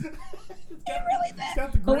does. He really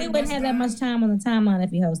does. But we wouldn't have that much time on the timeline if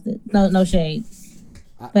he hosted. No shade.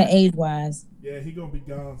 But age-wise. Yeah, he gonna be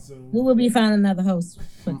gone soon. We will be finding another host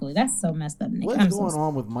quickly. That's so messed up, Nick. What's going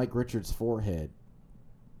on with Mike Richards' forehead?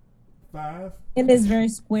 5. It is very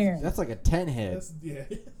square. That's like a 10 head. Yeah.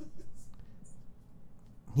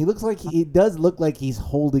 He does look like he's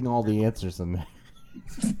holding all the answers in there.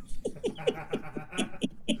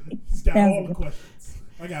 He's got all the questions.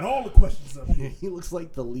 I got all the questions up here. He looks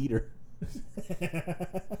like the leader.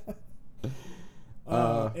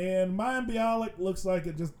 And Mayim Bialik looks like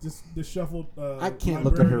it just shuffled. I can't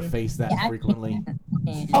look at her face that frequently.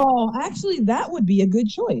 Oh, actually, that would be a good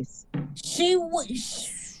choice. She would.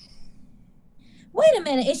 Wait a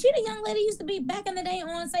minute. Is she the young lady who used to be back in the day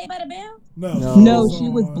on Saved by the Bell? No, she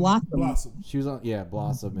was Blossom. She was on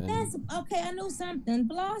Blossom. And That's okay. I knew something.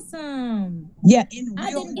 Blossom. Yeah,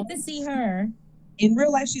 I didn't get to see her. In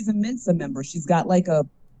real life, she's a Mensa member. She's got like a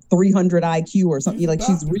 300 IQ or something.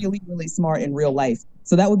 She's really, really smart in real life.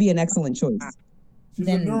 So that would be an excellent choice. She's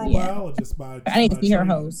a neurobiologist by I need to see her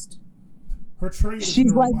host. Her trade.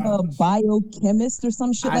 She's like a biochemist or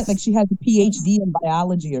some shit. Like she has a PhD in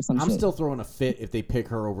biology or something. I'm still throwing a fit if they pick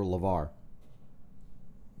her over LeVar.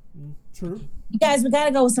 True. You guys, we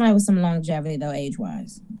gotta go with somebody with some longevity though,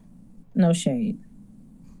 age-wise. No shade.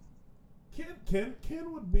 Ken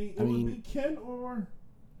would be. It would be Ken or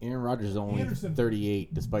Aaron Rodgers is only Anderson.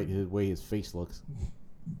 38, despite the way his face looks.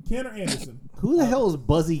 Ken or Anderson? Who the hell is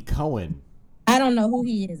Buzzy Cohen? I don't know who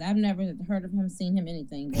he is. I've never heard of him, seen him,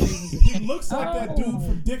 anything. He looks like that dude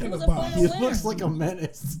from Dick in the Box. He looks like a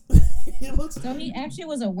menace. So he actually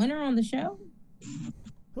was a winner on the show?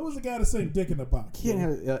 Who was the guy that sang Dick in the Box? Can't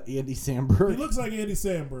have Andy Samberg. He looks like Andy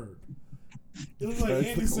Samberg. It looks like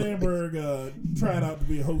Andy Samberg tried out to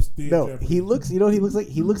be a host. No, he looks. You know what he looks like?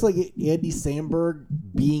 He looks like Andy Samberg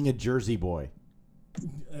being a Jersey boy.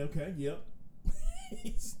 Okay. Yep.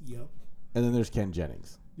 Yep. And then there's Ken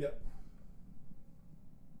Jennings. Yep.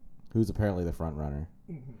 Who's apparently the front runner.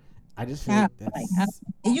 Mm-hmm. I just feel like that's...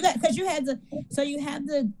 You had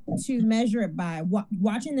to measure it by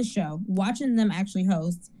watching the show, watching them actually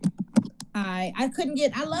host. I couldn't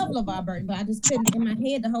get. I love LeVar Burton, but I just couldn't in my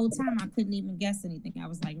head the whole time. I couldn't even guess anything. I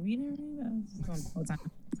was like reading the whole time.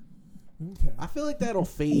 Okay. I feel like that'll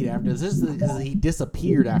fade after this because he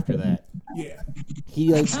disappeared after that. Yeah.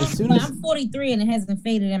 He like as soon as I'm 43 and it hasn't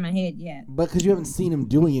faded in my head yet. But because you haven't seen him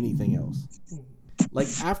doing anything else. Like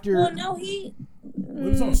after. Well, no, it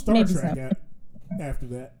was on Star Trek after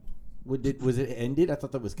that. Was it ended? I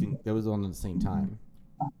thought that was on at the same time.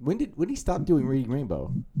 When did he stop doing Reading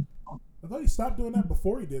Rainbow? I thought he stopped doing that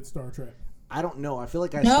before he did Star Trek. I don't know. I feel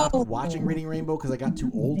like I stopped watching Reading Rainbow because I got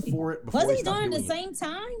too old for it. Was he doing it at the same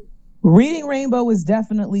time? Reading Rainbow was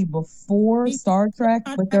definitely before Star Trek,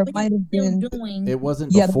 but there might have been. It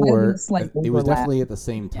wasn't before. It was definitely at the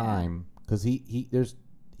same time because he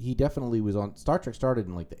definitely was on. Star Trek started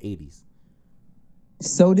in like the 80s.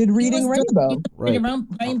 So did Reading Rainbow. Reading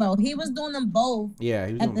Rainbow. He was doing them both. Yeah,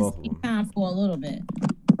 he was doing both of them. At the same time for a little bit.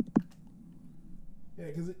 Yeah,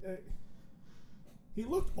 because he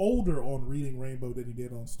looked older on Reading Rainbow than he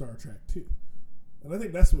did on Star Trek too, and I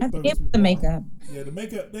think that's what the makeup. Yeah, the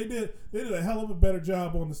makeup they did a hell of a better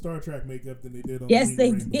job on the Star Trek makeup than they did on Reading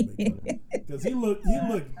Rainbow makeup. Because he looked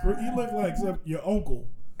like your uncle.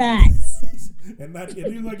 Facts. and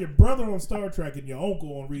he was like your brother on Star Trek and your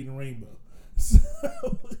uncle on Reading Rainbow.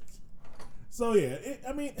 So yeah,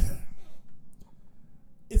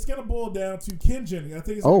 it's gonna boil down to Ken Jennings. I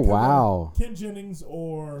think it's Ken Jennings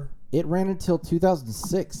or it ran until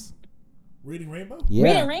 2006. Reading Rainbow? Yeah.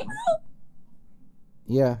 Reading Rainbow?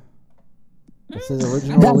 Yeah. It says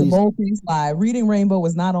original release. That's lie. Reading Rainbow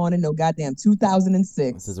was not on in no goddamn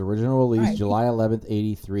 2006. It says original release July 11th,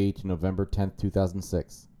 83 to November 10th,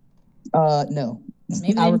 2006. No.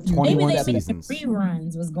 Maybe 21 seasons.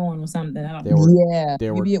 Reruns was going with something. I don't know.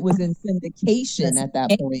 Maybe it was in syndication at that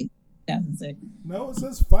point. 2006. No, it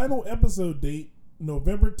says final episode date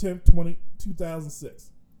November 10th,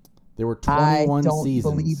 2006. There were 21 seasons. I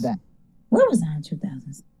don't believe that. Where was I in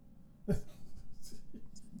 2006?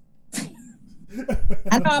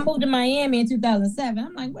 I know I moved to Miami in 2007.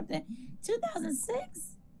 I'm like, what the 2006?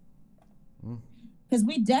 Because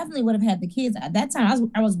we definitely would have had the kids at that time.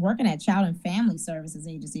 I was working at Child and Family Services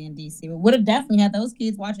Agency in DC. We would have definitely had those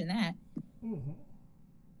kids watching that. Mm-hmm.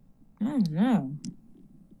 I don't know.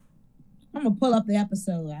 I'm gonna pull up the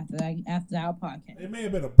episode after our podcast. It may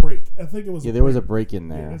have been a break. I think it was. Yeah, there was a break in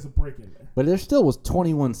there. Yeah, there's a break in there. But there still was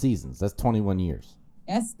 21 seasons. That's 21 years.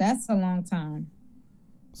 That's a long time.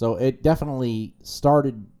 So it definitely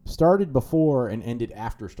started before and ended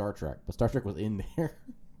after Star Trek. But Star Trek was in there.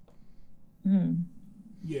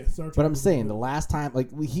 Yeah, Star Trek. But I'm saying the last time, like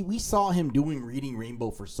we saw him doing Reading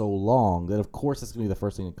Rainbow for so long that of course that's gonna be the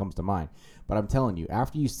first thing that comes to mind. But I'm telling you,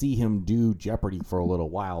 after you see him do Jeopardy for a little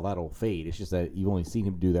while, that'll fade. It's just that you've only seen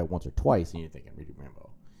him do that once or twice, and you're thinking Reading Rainbow.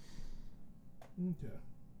 Okay.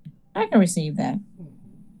 I can receive that.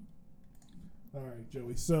 All right.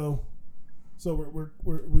 Joey. So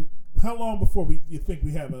we how long before you think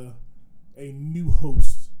we have a new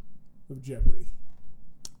host of Jeopardy?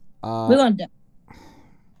 We're gonna do.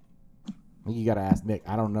 You got to ask Nick.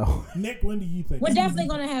 I don't know. Nick, when do you think? We're definitely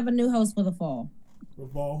gonna have a new host for the fall. For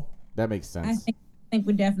fall? That makes sense. I think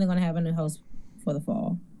we're definitely gonna have a new host for the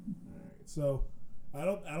fall. All right. So I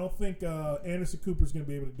don't think Anderson Cooper's gonna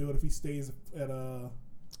be able to do it if he stays at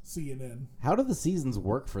CNN. How do the seasons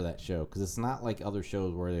work for that show? Because it's not like other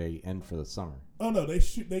shows where they end for the summer. Oh no, they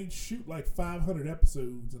shoot like 500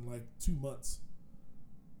 episodes in like 2 months.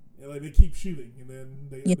 Yeah, like they keep shooting and then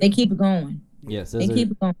they keep it going. Yeah, they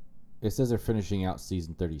keep it going. It says they're finishing out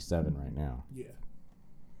season 37 right now. Yeah.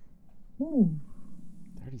 Ooh.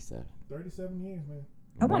 37. 37 years, man.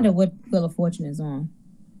 I wonder what Wheel of Fortune is on.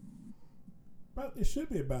 But it should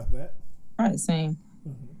be about that. Probably the same.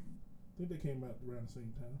 Mm-hmm. I think they came out around the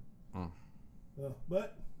same time.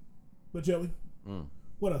 But Joey,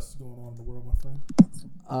 what else is going on in the world, my friend?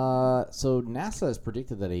 So NASA has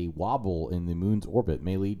predicted that a wobble in the moon's orbit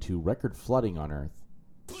may lead to record flooding on Earth.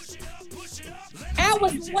 I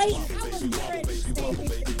was waiting.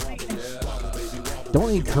 Don't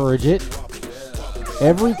encourage it.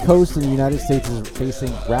 Every coast in the United States is facing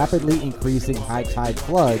rapidly increasing high tide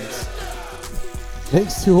floods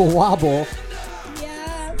thanks to a wobble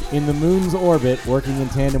in the moon's orbit, working in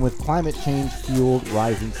tandem with climate change-fueled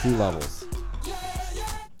rising sea levels.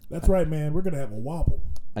 That's right, man. We're gonna have a wobble.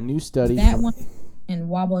 A new study. That one and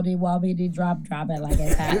wobbledy drop it like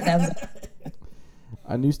it's hot. That was.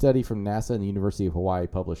 A new study from NASA and the University of Hawaii,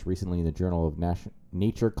 published recently in the Journal of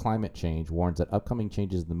Nature Climate Change, warns that upcoming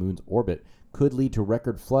changes in the moon's orbit could lead to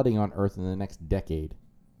record flooding on Earth in the next decade.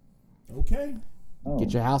 Okay.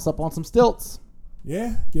 Get your house up on some stilts.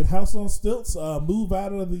 Yeah, get house on stilts. Move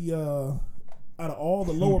out of all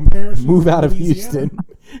the lower parishes. Move out of Houston.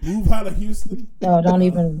 Move out of Houston. No, don't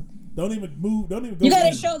even move. Don't even go. You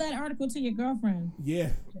gotta show that article to your girlfriend. Yeah.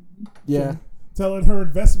 Yeah. Telling her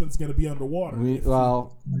investment's gonna be underwater.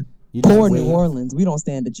 Poor New Orleans. We don't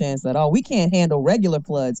stand a chance at all. We can't handle regular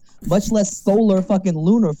floods, much less solar fucking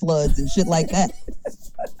lunar floods and shit like that.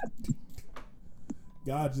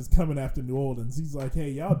 God just coming after New Orleans. He's like,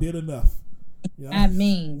 hey, y'all did enough. You know? I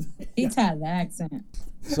mean, he tied the accent.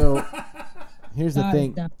 So here's the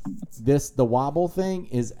thing. The wobble thing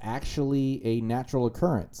is actually a natural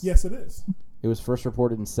occurrence. Yes, it is. It was first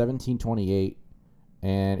reported in 1728,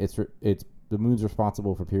 and it's the moon's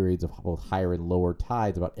responsible for periods of both higher and lower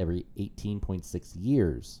tides about every 18.6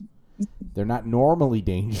 years. They're not normally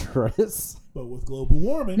dangerous. But with global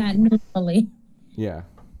warming. Not normally. Yeah.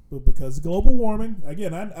 But because of global warming,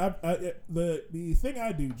 again, the thing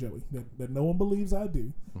I do, Joey, that no one believes I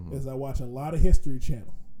do, is I watch a lot of History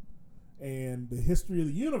Channel. And the History of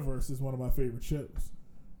the Universe is one of my favorite shows.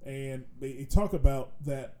 And they talk about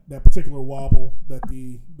that particular wobble that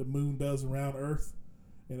the moon does around Earth.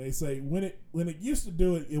 And they say when it used to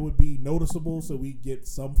do it, it would be noticeable, so we get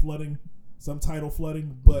some flooding, some tidal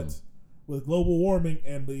flooding. But with global warming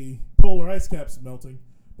and the polar ice caps melting,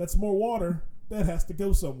 that's more water that has to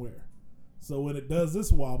go somewhere. So when it does this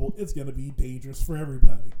wobble, it's going to be dangerous for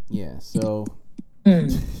everybody. Yeah. So,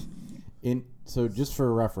 so just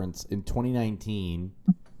for reference, in 2019,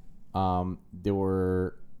 there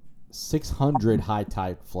were 600 high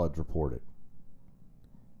tide floods reported.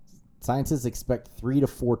 Scientists expect 3 to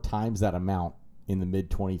 4 times that amount in the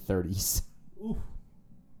mid-2030s.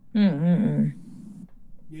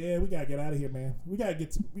 Yeah, we gotta get out of here, man. We gotta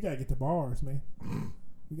get to Mars, man.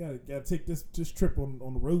 We gotta take this trip on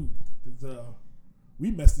the road, because we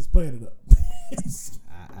messed this planet up.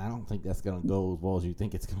 I don't think that's gonna go as well as you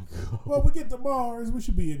think it's gonna go. Well, we get to Mars, we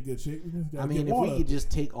should be in good shape. I mean, if we could just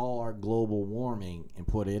take all our global warming and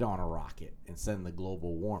put it on a rocket and send the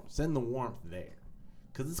warmth there.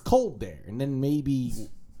 Because it's cold there, and then maybe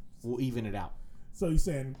we'll even it out. So you're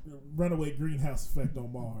saying runaway greenhouse effect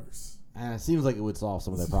on Mars? It seems like it would solve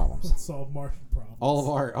some of their problems. Solve Martian problems.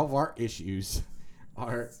 All of our issues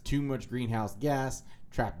are too much greenhouse gas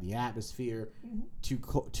trapped in the atmosphere,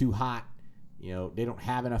 too hot. You know, they don't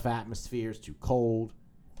have enough atmosphere. It's too cold.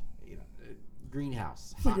 You know,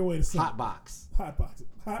 greenhouse. Hot box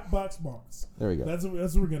Mars. There we go. That's what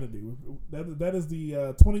we're gonna do. That is the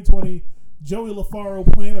 2020. Joey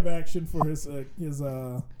LaFaro plan of action for his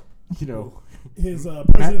presidential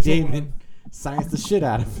Matt Damon science the shit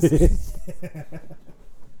out of it.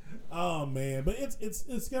 Oh man, but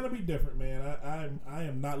it's gonna be different, man. I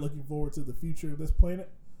am not looking forward to the future of this planet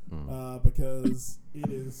because it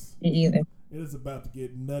is about to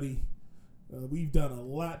get nutty. We've done a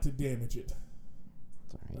lot to damage it.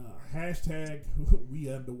 Hashtag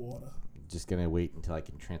we underwater. just going to wait until I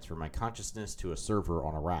can transfer my consciousness to a server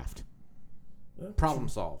on a raft. Problem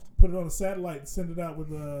solved. Put it on a satellite and send it out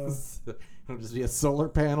with a... It'll just be a solar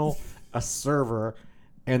panel, a server,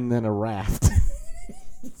 and then a raft.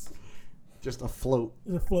 Just a float.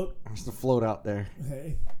 Just a float out there.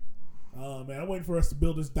 Hey. Man, I'm waiting for us to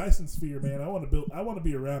build this Dyson sphere, man. I want to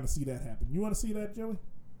be around to see that happen. You want to see that, Joey?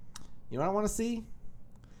 You know what I want to see?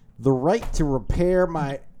 The right to repair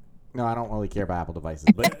my... No, I don't really care about Apple devices,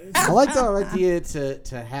 but I like the idea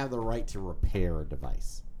to have the right to repair a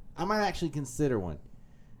device. I might actually consider one.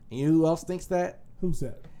 And you know who else thinks that? Who's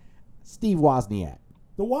that? Steve Wozniak.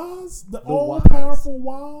 The Woz? The all-powerful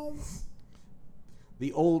Woz?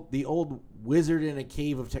 The old wizard in a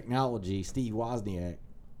cave of technology, Steve Wozniak.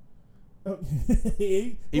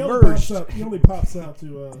 He emerged. Only pops out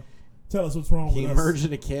to tell us what's wrong with us. He emerged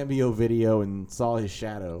in a cameo video and saw his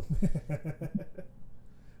shadow.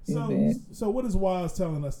 So what is Woz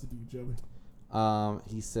telling us to do, Joey?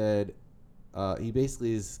 He said he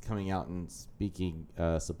basically is coming out and speaking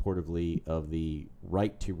supportively of the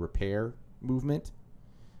right to repair movement,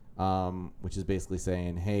 which is basically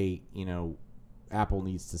saying, hey, Apple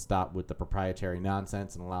needs to stop with the proprietary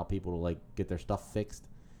nonsense and allow people to get their stuff fixed.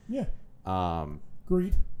 Yeah.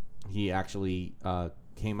 Agreed. He actually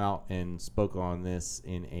came out and spoke on this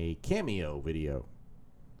in a cameo video.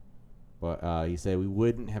 But he said we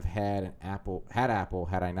wouldn't have had Apple had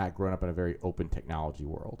I not grown up in a very open technology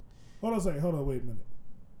world. Hold on a second. Hold on. Wait a minute.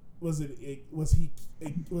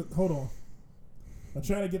 Hold on. I'm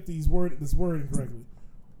trying to get this wording correctly.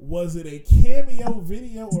 Was it a cameo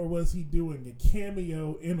video or was he doing a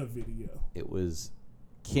cameo in a video? It was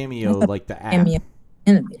cameo like the app. Cameo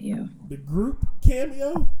in a video. The group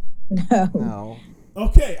cameo? No.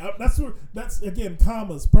 Okay, that's again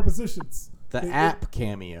commas, prepositions. The app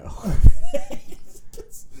cameo.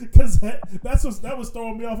 Because that was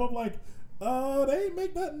throwing me off. I'm like, they ain't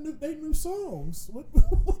make nothing. They new songs. What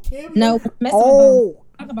cameo? No,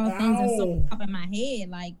 talk about things that's so up in my head.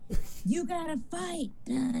 Like, you gotta fight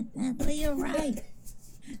for your right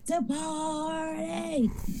to party.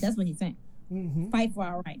 That's what he's saying. Mm-hmm. Fight for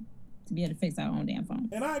our right to be able to fix our own damn phone.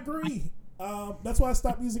 And I agree. That's why I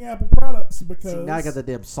stopped using Apple products because now I got the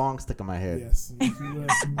damn song stuck in my head. Yes.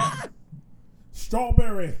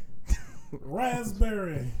 Strawberry,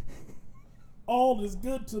 raspberry, all is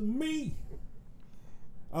good to me.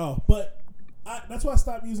 But that's why I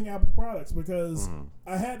stopped using Apple products because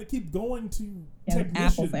I had to keep going to technicians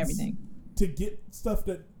Apple for everything to get stuff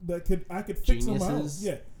that I could fix on my own. Geniuses?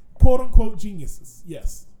 Yeah, quote unquote geniuses.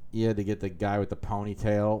 Yes. You had to get the guy with the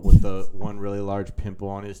ponytail with the one really large pimple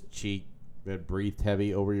on his cheek that breathed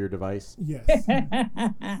heavy over your device. Yes.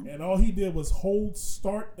 And all he did was hold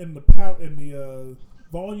start and the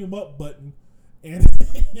volume up button, and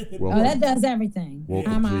that does everything.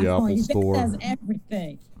 Welcome to the Apple Store. That does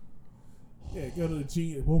everything. Yeah, go to the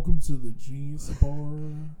Genius. Welcome to the Genius Bar.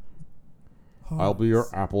 I'll be your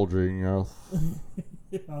Apple genius.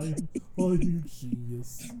 I am your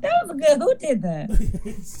genius. That was good. Who did that?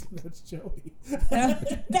 That's Joey.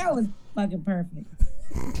 That was fucking perfect.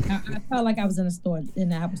 I felt like I was in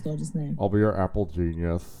the Apple store just now. I'll be your Apple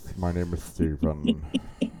genius. My name is Steven.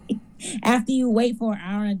 After you wait for an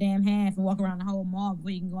hour and a damn half and walk around the whole mall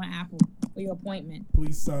before you can go on Apple for your appointment.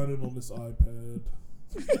 Please sign in on this iPad.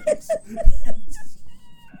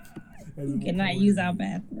 You cannot use our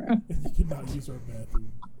bathroom. You cannot use our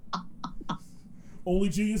bathroom. Only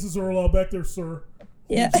geniuses are allowed back there, sir.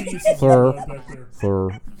 Yeah.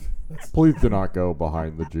 Sir, please do not go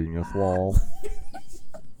behind the genius wall.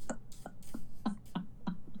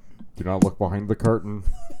 Do not look behind the curtain.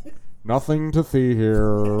 Nothing to see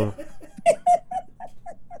here.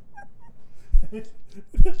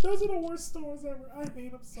 Those are the worst stores ever. I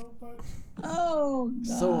hate them so much. Oh,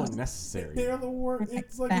 God. So unnecessary. They're the worst.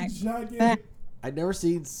 It's like a gigantic. I've never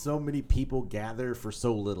seen so many people gather for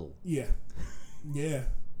so little. Yeah. Yeah.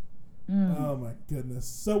 Oh, my goodness.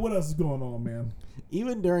 So what else is going on, man?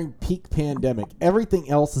 Even during peak pandemic, everything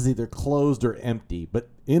else is either closed or empty. But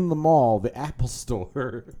in the mall, the Apple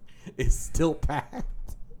store is still packed.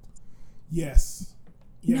 Yes.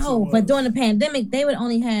 No, but during the pandemic, they would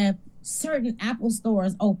only have certain Apple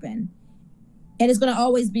stores open. And it's going to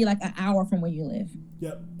always be like an hour from where you live.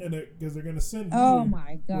 Yep. And because they're going to send you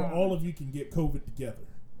my God. where all of you can get COVID together.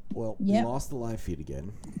 Well, we lost the live feed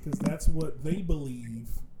again. Because that's what they believe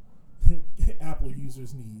Apple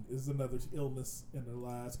users need is another illness in their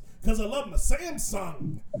lives. Because I love my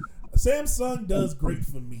Samsung. Samsung does great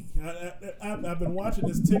for me. I've been watching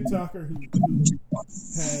this TikToker who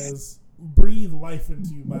has breathed life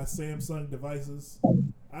into my Samsung devices.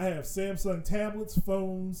 I have Samsung tablets,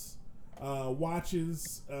 phones,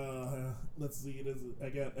 watches. Let's see. I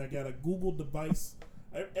got a Google device.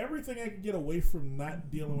 Everything I can get away from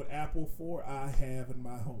not dealing with Apple for, I have in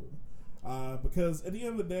my home. Because at the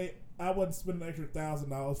end of the day, I wasn't spending an extra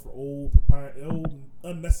 $1,000 for old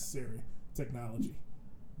unnecessary technology.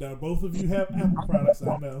 Now, both of you have Apple products.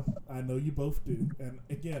 I know you both do. And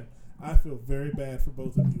again, I feel very bad for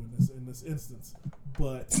both of you in this instance.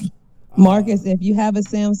 But Marcus, if you have a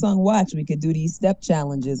Samsung watch, we could do these step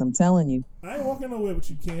challenges. I'm telling you. I ain't walking nowhere with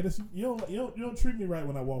you, Kandyce. You don't treat me right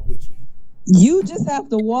when I walk with you. You just have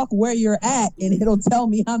to walk where you're at, and it'll tell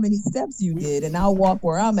me how many steps you did, and I'll walk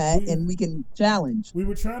where I'm at, and we can challenge. We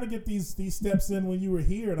were trying to get these steps in when you were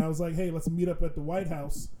here, and I was like, hey, let's meet up at the White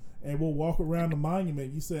House, and we'll walk around the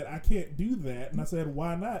monument. You said, I can't do that. And I said,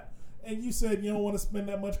 why not? And you said you don't want to spend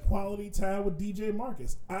that much quality time with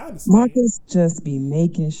DJMarcus. I understand. Marcus just be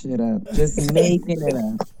making shit up. Just making it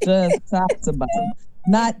up. Just top to bottom.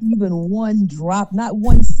 Not even one drop, not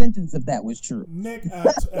one sentence if that was true. Nick,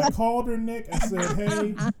 I called her, Nick. I said, hey,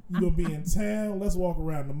 you going to be in town. Let's walk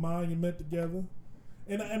around the monument together.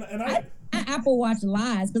 And I Apple Watch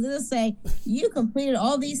lies because it'll say, you completed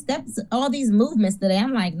all these steps, all these movements today.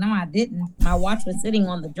 I'm like, no, I didn't. My watch was sitting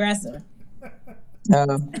on the dresser.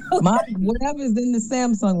 Whatever's in the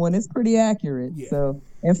Samsung one, it's pretty accurate. Yeah. So,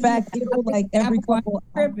 in fact, it'll like every couple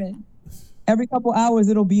hours,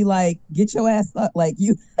 it'll be like, get your ass up, like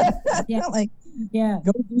you,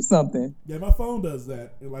 go do something. Yeah, my phone does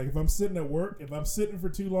that. Like if I'm sitting at work, if I'm sitting for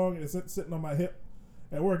too long and it's sitting on my hip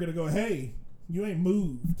at work, it'll go, hey, you ain't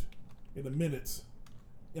moved in a minute.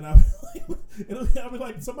 And I'll be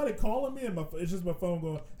like, somebody calling me, and it's just my phone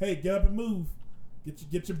going, hey, get up and move.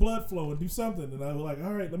 Get your blood flowing, do something. And I was like,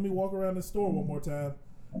 all right, let me walk around this store one more time,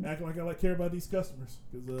 act like I care about these customers,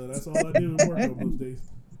 because that's all I do at work on most days.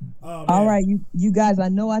 All right, you guys, I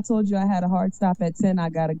know I told you I had a hard stop at 10. I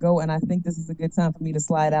got to go, and I think this is a good time for me to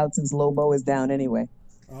slide out since Lobo is down anyway.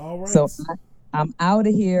 All right. So I'm out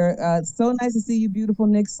of here. So nice to see you, beautiful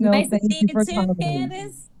Nik Snow. Nice Thank to see you you for too, coming.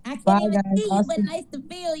 Kandyce. I can't Bye, even guys. see you, but nice to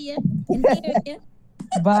feel you and hear you.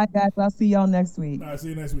 Bye, guys. I'll see y'all next week. All right, see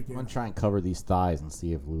you next week. I'm going to try and cover these thighs and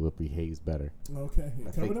see if Lou behaves better. Okay.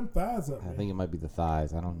 Cover them thighs up, man. I think it might be the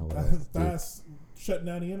thighs. I don't know what thighs shutting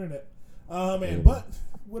down the internet. Man, but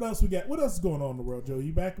what else we got? What else is going on in the world, Joe?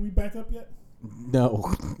 We back up yet?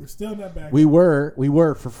 No. We're still not back. We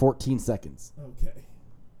were for 14 seconds. Okay.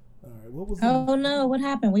 All right. What was Oh, no. What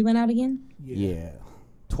happened? We went out again? Yeah.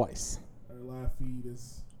 Twice. Our live feed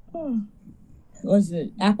is... Was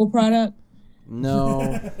it Apple product?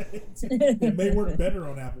 No. It may work better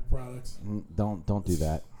on Apple products. Don't do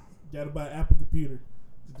that. Got to buy an Apple computer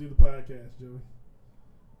to do the podcast, Joey.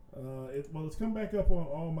 It's come back up on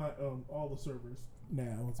all the servers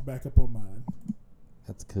now. It's back up on mine.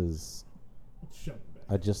 That's because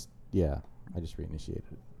I just reinitiated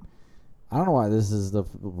it. I don't know why this is the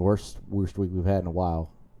worst week we've had in a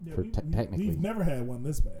while. Yeah, technically, we've never had one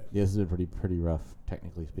this bad. Yeah, this has been pretty rough,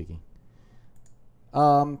 technically speaking.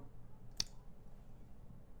 Shaquille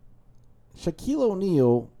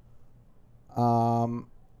O'Neal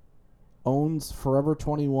owns Forever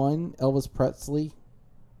 21, Elvis Presley.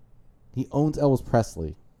 He owns Elvis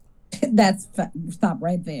Presley. Stop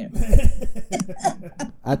right there.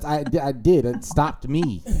 I did. It stopped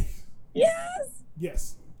me.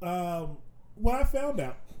 Yes. What I found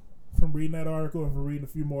out from reading that article and from reading a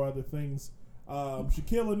few more other things,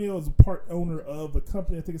 Shaquille O'Neal is a part owner of a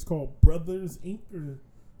company, I think it's called Brothers Inc. or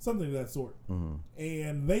something of that sort. Mm-hmm.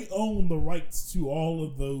 And they own the rights to all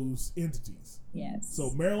of those entities. Yes.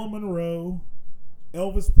 So Marilyn Monroe,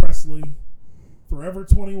 Elvis Presley, Forever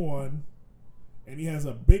 21, and he has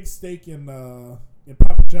a big stake in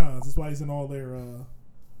Papa John's. That's why he's in all their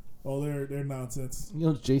nonsense. You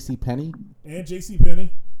know J.C. Penney? And J.C.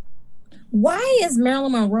 Penney. Why is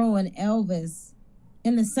Marilyn Monroe and Elvis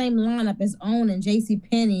in the same lineup as owning J.C.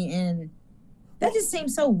 Penney? And that just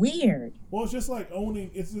seems so weird. Well, it's just like owning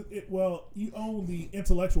you own the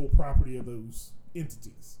intellectual property of those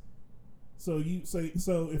entities. So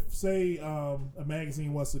if a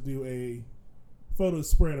magazine wants to do a photo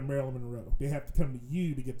spread of Marilyn Monroe, they have to come to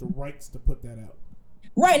you to get the rights to put that out.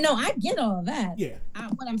 Right. No, I get all that. Yeah.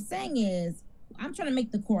 What I'm saying is, I'm trying to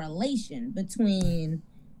make the correlation between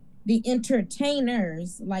the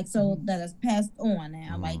entertainers, that has passed on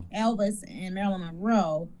now, like Elvis and Marilyn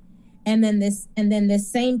Monroe, and then this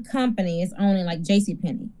same company is owning like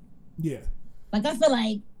JCPenney. Yeah. Like I feel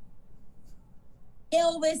like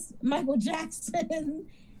Elvis, Michael Jackson,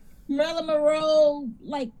 Marilyn Monroe,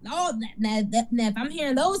 like all that. Now if I'm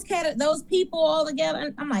hearing those people all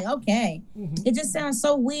together, I'm like, okay. Mm-hmm. It just sounds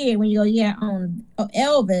so weird when you go, on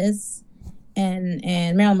Elvis, and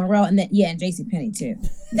Marilyn Monroe, and then and JCPenney too.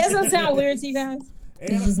 That doesn't sound weird to you guys.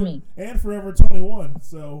 It's just me. And Forever 21.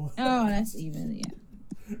 So. Oh, that's even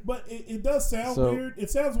But it does sound weird. It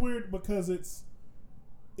sounds weird because it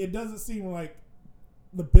doesn't seem like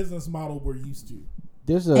the business model we're used to.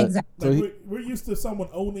 There's exactly. Like we're used to someone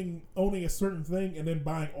owning a certain thing and then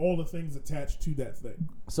buying all the things attached to that thing.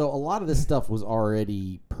 So a lot of this stuff was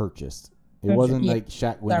already purchased. It wasn't like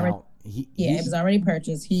Shaq went out. It was already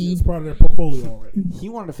purchased. It's part of their portfolio already. He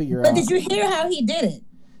wanted to figure out. But did you hear how he did it?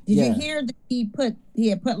 Did you hear that he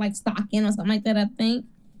had put like stock in or something like that? I think.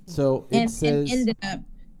 So it says. And ended up.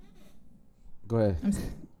 Go ahead. I'm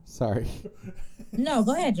sorry. No,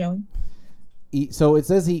 go ahead, Joey. So it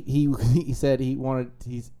says he said he wanted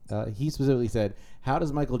he specifically said, how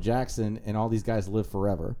does Michael Jackson and all these guys live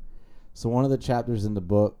forever? So one of the chapters in the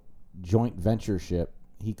book, Joint Ventureship,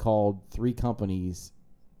 he called 3 companies,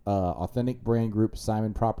 Authentic Brand Group,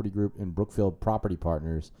 Simon Property Group, and Brookfield Property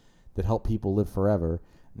Partners, that help people live forever.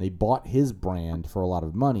 And they bought his brand for a lot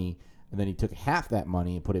of money, and then he took half that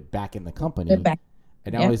money and put it back in the company.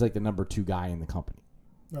 And now he's like the number 2 guy in the company.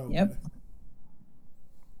 Oh, yep. Okay.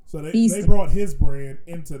 So they brought his brand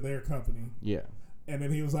into their company. Yeah. And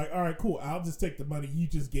then he was like, all right, cool. I'll just take the money you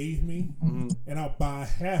just gave me, and I'll buy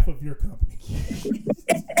half of your company.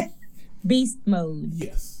 Beast mode.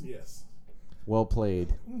 Yes. Well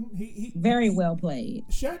played. Very well played.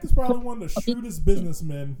 Shaq is probably one of the shrewdest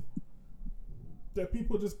businessmen that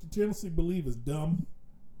people just continuously believe is dumb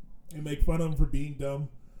and make fun of him for being dumb.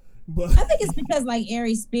 But I think it's because, like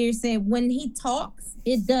Ari Spears said, when he talks,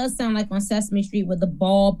 it does sound like on Sesame Street with the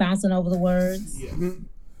ball bouncing over the words.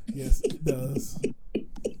 Yes, it does.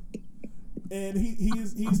 And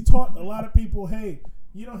he's taught a lot of people, hey,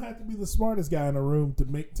 you don't have to be the smartest guy in the room to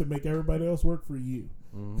make everybody else work for you.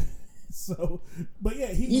 So, but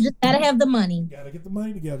yeah, you just gotta have the money. Gotta get the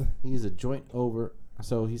money together. He's a joint over.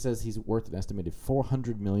 So he says he's worth an estimated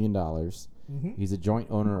 $400 million. He's a joint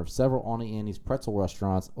owner of several Auntie Annie's pretzel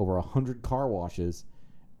restaurants, over 100 car washes,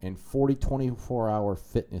 and 40 24-hour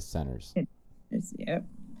fitness centers. Yep.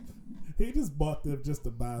 He just bought them just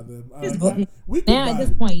to buy them. At this point,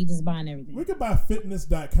 you just buying everything. We could buy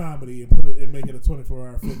fitness.comedy and make it a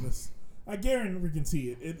 24-hour fitness. I guarantee we can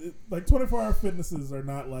see it. Like 24-hour fitnesses are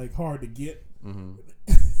not like hard to get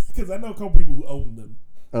because I know a couple people who own them.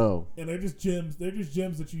 Oh, and they're just gyms. They're just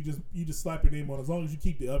gyms that you just slap your name on as long as you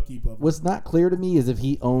keep the upkeep of it. What's not clear to me is if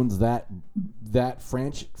he owns that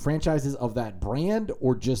franchises of that brand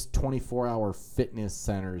or just 24-hour fitness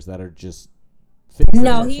centers that are just.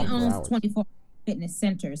 No, he owns 24 fitness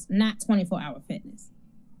centers, not 24-hour fitness.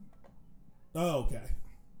 Oh, okay.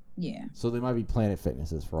 Yeah. So they might be Planet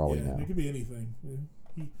Fitnesses for all we know. It could be anything.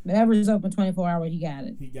 Whatever is open 24 hours, he got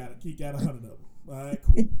it. He got 100 of them. All right,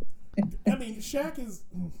 cool. I mean, Shaq is,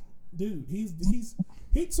 dude. He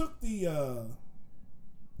took the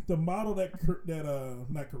model that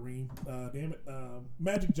not Kareem,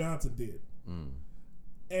 Magic Johnson did,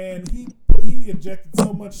 and he injected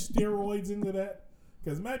so much steroids into that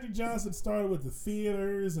because Magic Johnson started with the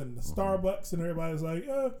theaters and the Starbucks, and everybody was like,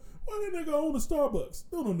 why didn't they own the Starbucks?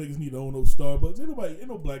 No niggas need to own those Starbucks. Ain't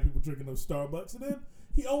no black people drinking those Starbucks. And then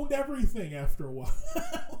he owned everything after a while.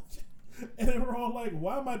 And they were all like,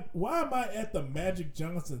 why am I at the Magic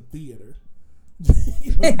Johnson Theater?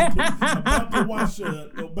 about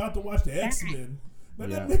to watch the X-Men. That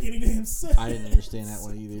doesn't make any damn sense. I didn't understand that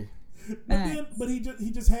one either. But he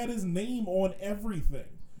just had his name on everything.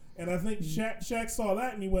 And I think Shaq saw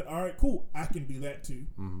that and he went, all right, cool, I can do that too.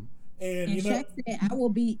 And Shaq said, I will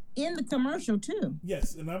be in the commercial too.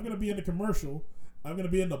 Yes, and I'm going to be in the commercial. I'm going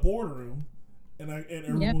to be in the boardroom. And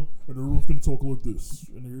everyone's going to talk like this.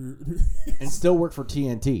 And still work for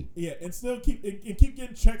TNT. Yeah, and still keep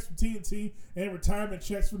getting checks from TNT and retirement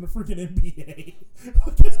checks from the freaking NBA.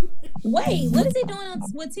 Wait, what is he doing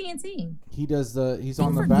with TNT? He does he's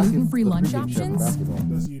on the basketball. Free lunch options?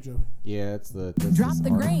 That's you, Joey. Yeah, that's Drop the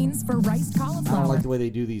grains for riced cauliflower. I don't like the way they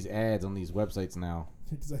do these ads on these websites now.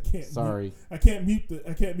 Because I can't. Sorry. I can't mute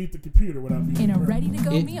the computer without muting in a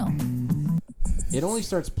ready-to-go meal. It only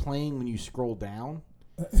starts playing when you scroll down.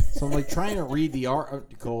 So I'm like trying to read the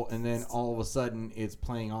article, and then all of a sudden it's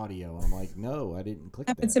playing audio. I'm like, no, I didn't click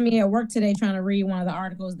that. Happened to me at work today trying to read one of the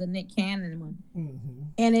articles, the Nick Cannon one.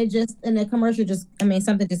 And the commercial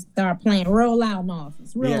something just started playing real loud in the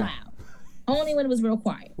office. Real loud. Only when it was real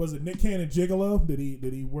quiet. Was it Nick Cannon Gigolo? Did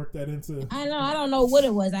he work that into? I don't know what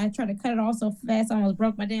it was. I tried to cut it off so fast I almost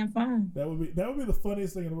broke my damn phone. That would be the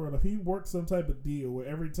funniest thing in the world if he worked some type of deal where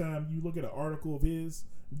every time you look at an article of his,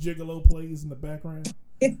 Gigolo plays in the background.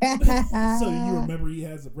 So you remember he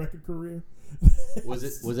has a record career? Was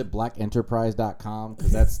it blackenterprise.com?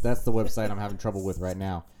 Because that's the website I'm having trouble with right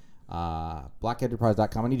now.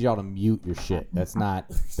 Blackenterprise.com. I need y'all to mute your shit. That's not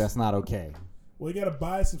okay. Well, you got to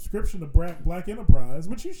buy a subscription to Black Enterprise,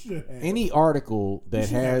 which you should have. Any article that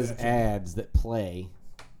has ads that play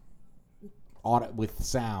with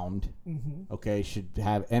sound, okay, should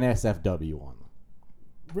have NSFW on them.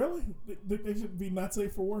 Really? They should be not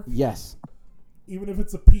safe for work? Yes. Even if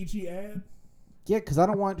it's a PG ad? Yeah, because I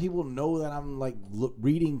don't want people to know that I'm like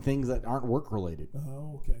reading things that aren't work related.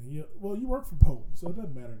 Oh, okay. Yeah. Well, you work from home, so it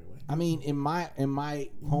doesn't matter anyway. I mean, in my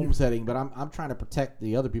home setting, but I'm trying to protect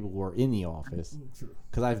the other people who are in the office. True.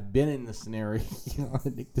 Because I've been in the scenario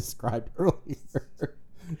that Nick described earlier.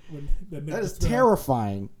 That is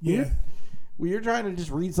terrifying. Yeah. When you're trying to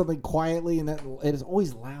just read something quietly, and it is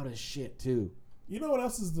always loud as shit too. You know what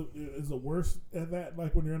else is the worst at that?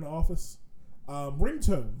 Like when you're in the office,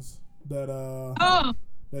 ringtones that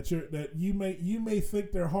you may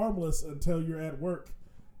think they're harmless until you're at work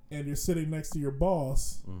and you're sitting next to your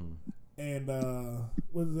boss, and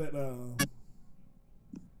what is that?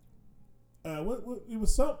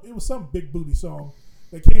 It was some big booty song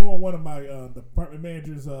that came on one of my department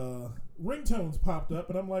managers' ringtones popped up,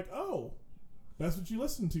 and I'm like, oh, that's what you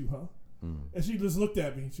listen to, huh? And she just looked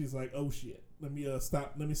at me. She's like, "Oh shit, let me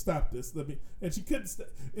stop. Let me stop this. And she couldn't.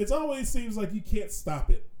 It always seems like you can't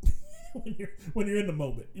stop it when you're in the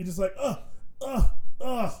moment. You're just like, I love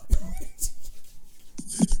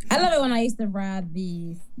it when I used to ride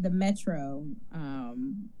the metro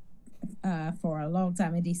for a long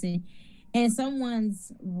time in DC, and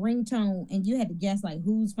someone's ringtone, and you had to guess like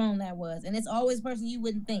whose phone that was, and it's always a person you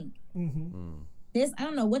wouldn't think. This, I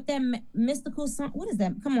don't know what that mystical song. What is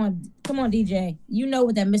that? Come on, DJ. You know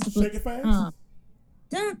what that mystical? Shake it fast.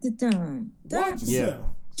 Dun dun dun. Watch yourself.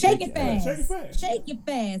 Shake it fast. Shake it fast. Shake it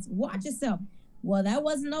fast. Watch yourself. Well, that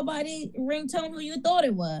wasn't nobody ringtone who you thought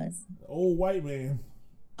it was. Old white man.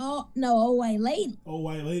 Oh no, old white lady. Old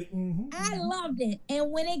white lady. I loved it,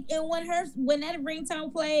 and when that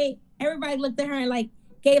ringtone played, everybody looked at her and like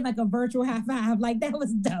gave like a virtual high five. Like that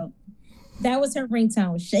was dope. That was her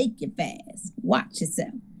ringtone. Shake it fast. Watch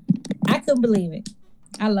yourself. I couldn't believe it.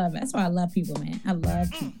 I love it. That's why I love people, man. I love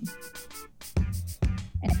people.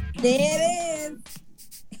 There it is.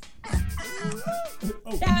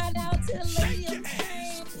 Shout out to the lady of the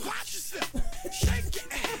Watch yourself. Shake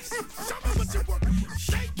your ass. Show me what you work.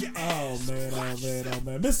 Shake your ass. Oh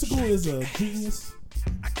man. Mystical is a genius.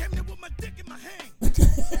 I came there with my dick in my hand.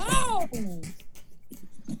 Oh!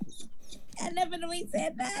 I never knew he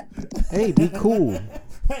said that. Hey, be cool.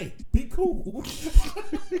 Hey, be cool.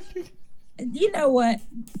 You know what?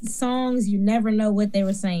 Songs, you never know what they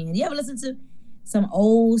were saying. You ever listen to some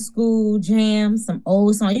old school jams, some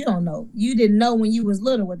old song? You don't know. You didn't know when you was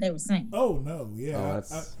little what they were saying. Oh no, yeah.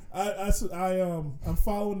 I'm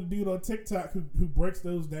following the dude on TikTok who breaks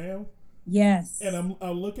those down. Yes. And I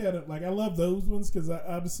look at it like I love those ones because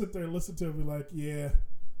I just sit there and listen to it and be like, yeah,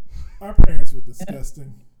 our parents were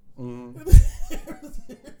disgusting.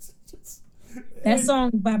 That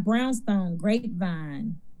song by Brownstone,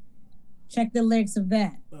 Grapevine. Check the lyrics of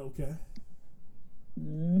that. Okay.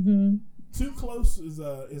 Mm-hmm. Too Close is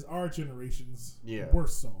our generation's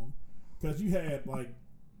worst song because you had like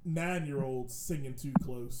 9-year-olds singing Too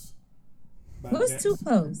Close. Who's Too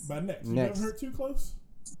Close? By Next. You ever heard Too Close?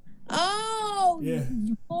 Oh, yeah.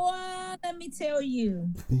 Boy, let me tell you.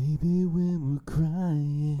 Baby, when we're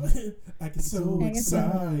crying, I get so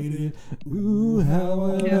excited. Ooh, how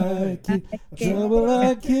I like it. Trouble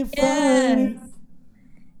I can't find it.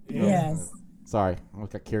 Yes. Sorry, I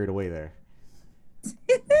got carried away there.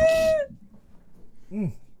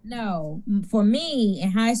 No, for me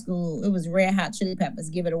in high school, it was Red Hot Chili Peppers,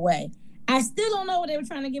 Give It Away. I still don't know what they were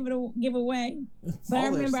trying to give away. But I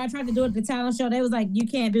remember I tried to do it at the talent show. They was like, you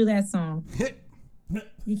can't do that song.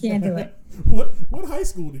 You can't do it. What high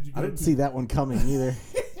school did you go to? I didn't see that one coming either.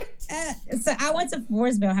 So I went to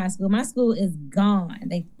Forestville High School. My school is gone.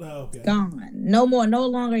 Gone. No more. No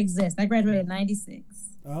longer exists. I graduated in 96.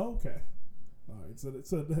 Oh, okay. All right.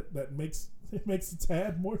 So that makes a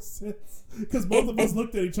tad more sense because both of us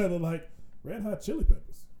looked at each other like Red Hot Chili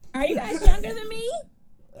Peppers. Are you guys younger than me?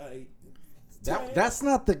 That's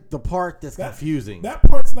not the part that's confusing. That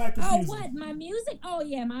part's not confusing. Oh, what? My music? Oh,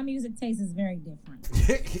 yeah. My music taste is very different.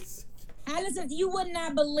 I listen. You would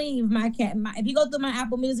not believe my cat. If you go through my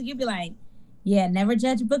Apple Music, you'd be like, "Yeah, never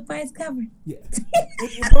judge a book by its cover." Yeah,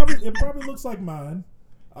 it probably looks like mine.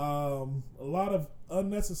 A lot of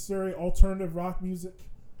unnecessary alternative rock music.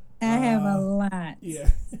 I have a lot.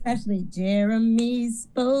 Yeah, especially Jeremy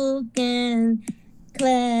Spoken.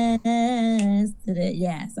 class to the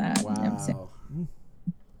yes. Wow.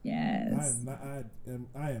 Yes.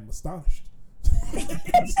 I am astonished.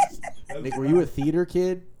 Nick, were you a theater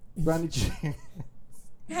kid?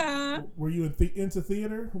 Huh? Were you into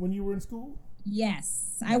theater when you were in school?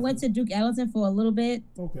 Yes. I went to Duke Ellington for a little bit.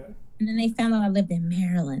 Okay. And then they found out I lived in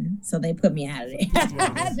Maryland, so they put me out of there.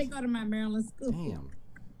 I had to go to my Maryland school. Damn.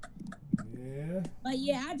 Yeah. But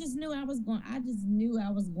yeah, I just knew I was going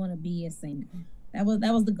to be a singer. That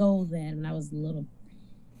was the goal then when I was a little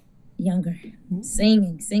younger.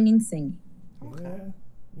 Singing. Okay.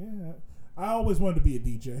 Yeah. I always wanted to be a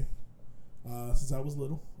DJ since I was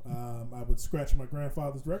little. I would scratch my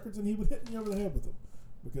grandfather's records and he would hit me over the head with them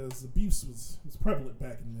because abuse was prevalent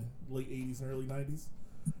back in the late 80s and early 90s.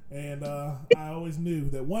 And I always knew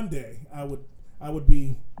that one day I would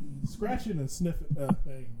be scratching and sniffing.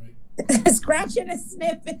 Scratching and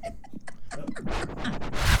sniffing.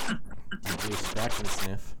 Scratch and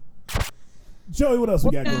sniff. Joey, what else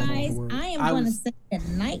we got going on? Guys, I am going to say good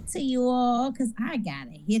night to you all because I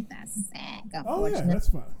got to hit that sack. Oh, yeah, that's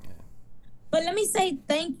fine. But let me say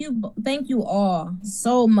thank you all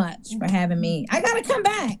so much for having me. I got to come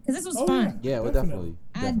back because this was fun. Yeah, well, definitely.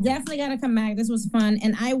 I definitely got to come back. This was fun.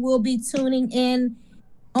 And I will be tuning in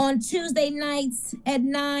on Tuesday nights at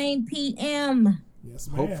 9 p.m. Yes,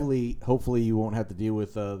 ma'am. Hopefully you won't have to deal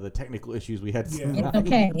with the technical issues we had tonight. It's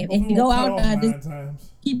okay. If you go out, just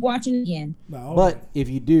keep watching again. No, but if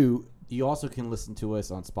you do, you also can listen to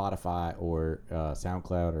us on Spotify or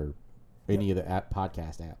SoundCloud or any of the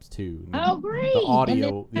podcast apps too. Oh, great! The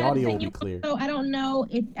audio will be clear. So I don't know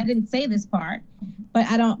if I didn't say this part, but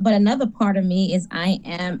another part of me is I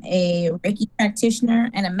am a Reiki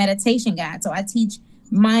practitioner and a meditation guide. So I teach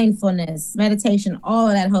mindfulness, meditation, all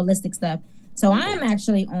of that holistic stuff. So I'm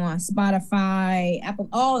actually on Spotify, Apple,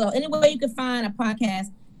 anywhere you can find a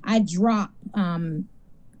podcast. I drop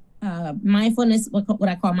mindfulness, what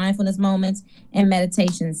I call mindfulness moments and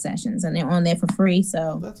meditation sessions, and they're on there for free.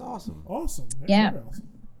 So that's awesome. Awesome. Yeah.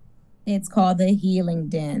 It's called the Healing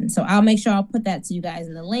Den. So I'll make sure I'll put that to you guys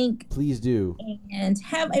in the link. Please do. And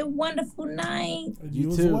have a wonderful night.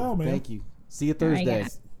 You too. As well, man. Thank you. See you Thursday.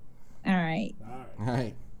 All right. All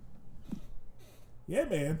right. Yeah,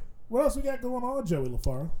 man. What else we got going on, Joey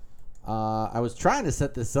LaFaro? I was trying to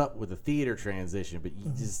set this up with a theater transition, but you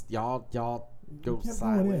just y'all go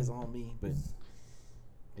sideways on me, but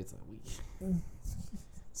it's a week.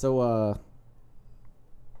 So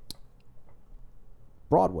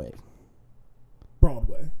Broadway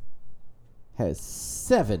has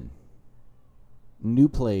 7 new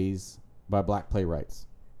plays by Black playwrights.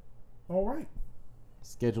 All right.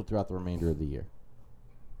 Scheduled throughout the remainder of the year.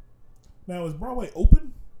 Now, is Broadway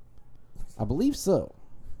open? I believe so.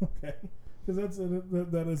 Okay. Because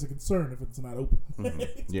that is a concern if it's not open. Mm-hmm.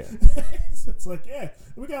 Yeah. It's like, yeah,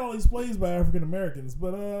 we got all these plays by African Americans,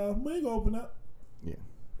 but we ain't gonna open up. Yeah.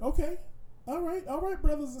 Okay. All right,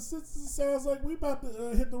 brothers and sisters. It sounds like we about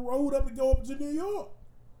to hit the road up and go up to New York.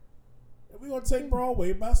 And we're gonna take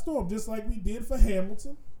Broadway by storm, just like we did for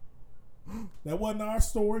Hamilton. That wasn't our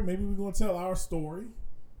story. Maybe we're gonna tell our story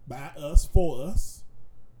by us, for us.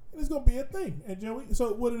 And it's gonna be a thing. And Joey,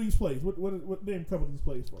 so what are these plays? What name cover these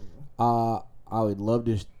plays for? I would love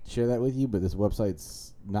to share that with you, but this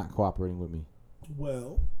website's not cooperating with me.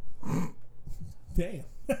 Well, damn.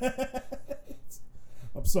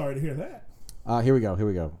 I'm sorry to hear that. Here we go.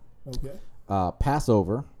 Okay.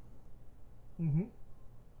 Passover. Mm-hmm.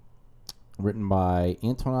 Written by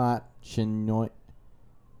Antoinette Chinonyi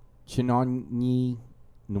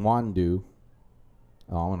Nwandu.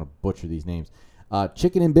 Oh, I'm going to butcher these names.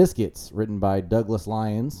 Chicken and Biscuits, written by Douglas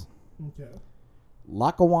Lyons. Okay.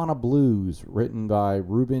 Lackawanna Blues, written by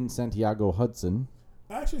Ruben Santiago Hudson.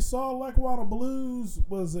 I actually saw Lackawanna Blues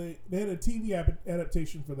they had a TV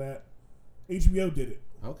adaptation for that. HBO did it.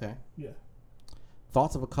 Okay. Yeah.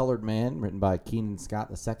 Thoughts of a Colored Man, written by Keenan Scott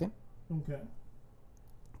II. Okay.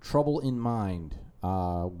 Trouble in Mind,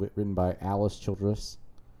 written by Alice Childress.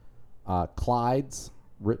 Clydes,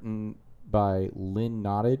 written by Lynn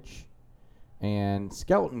Nottage. And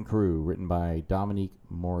Skeleton Crew, written by Dominique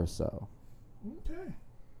Morisseau. Okay.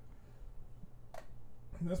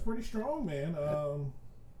 That's pretty strong, man.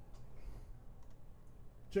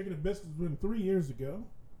 Chicken and Biscuits was written 3 years ago.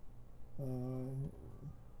 It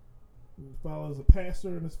follows a pastor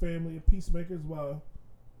and his family of peacemakers while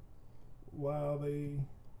the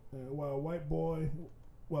white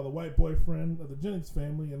boyfriend of the Jennings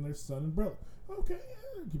family and their son and brother. Okay,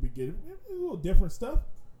 it could be good. A little different stuff.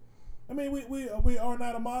 I mean, we are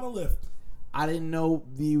not a monolith. I didn't know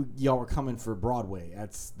y'all were coming for Broadway.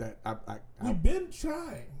 We've been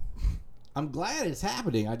trying. I'm glad it's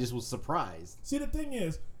happening. I just was surprised. See, the thing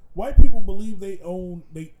is, white people believe they own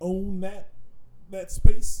that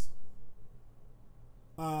space.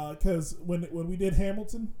 Because when we did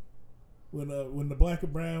Hamilton, when the black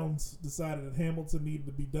and browns decided that Hamilton needed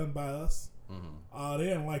to be done by us, they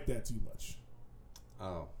didn't like that too much.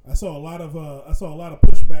 Oh, I saw a lot of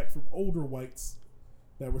pushback from older whites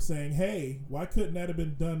that were saying, "Hey, why couldn't that have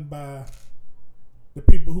been done by the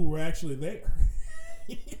people who were actually there?"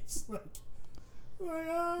 It's like,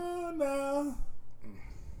 oh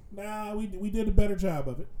no, we did a better job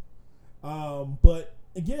of it. But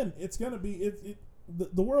again, it's gonna be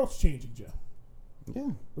the world's changing, Joe.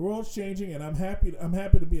 yeah. The world's changing, and I'm happy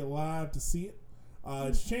to be alive to see it.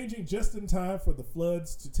 It's changing just in time for the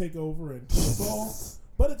floods to take over and kill us all.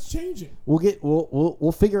 But it's changing.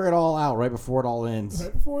 We'll figure it all out right before it all ends.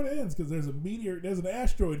 Right before it ends, because there's an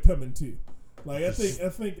asteroid coming too. Like I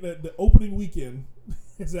think that the opening weekend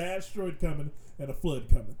is an asteroid coming and a flood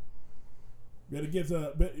coming.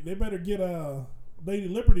 They better get Lady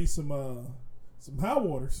Liberty some high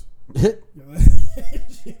waters.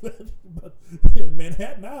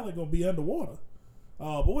 Manhattan Island gonna be underwater.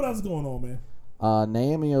 But what else is going on, man?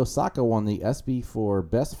 Naomi Osaka won the ESPY for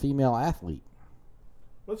Best Female Athlete.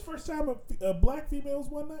 What's the first time a black females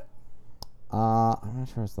won that? I'm not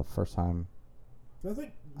sure it's the first time. I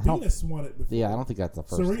think Venus won it before. Yeah, I don't think that's the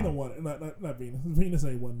first Serena time. won it. Not Venus. Venus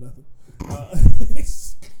ain't won nothing.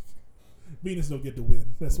 Venus don't get to win.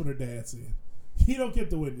 That's what her dad said. You don't get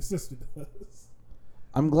to win. Your sister does.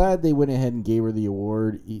 I'm glad they went ahead and gave her the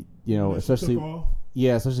award. Especially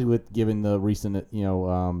with given the recent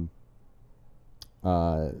her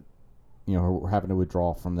having to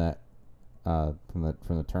withdraw from that from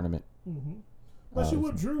the tournament. Mm-hmm. But she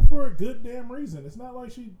withdrew for a good damn reason. It's not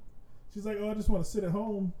like she's like, oh, I just want to sit at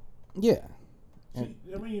home. Yeah.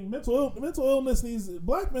 Mental illness needs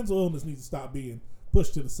to stop being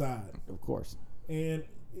pushed to the side. Of course. And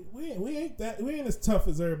we ain't as tough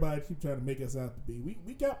as everybody keep trying to make us out to be.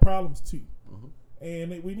 We got problems too,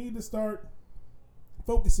 and we need to start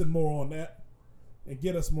focusing more on that and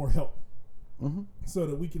get us more help, so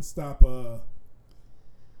that we can stop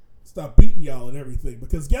beating y'all and everything.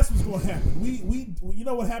 Because guess what's going to happen? We you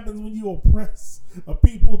know what happens when you oppress a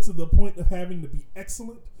people to the point of having to be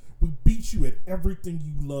excellent? We beat you at everything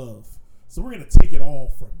you love. So we're gonna take it all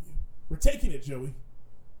from you. We're taking it, Joey.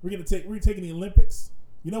 We're taking the Olympics.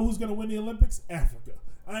 You know who's gonna win the Olympics? Africa.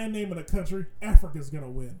 I ain't naming a country. Africa's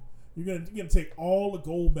gonna win. You're gonna take all the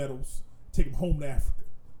gold medals, take them home to Africa.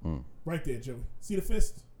 Right there, Joey. See the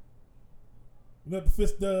fist? You know what the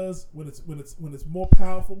fist does when it's more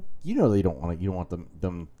powerful? You know you don't want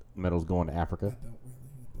them medals going to Africa. I don't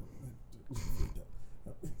really.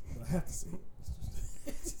 I have to say it.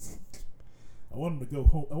 I want them to go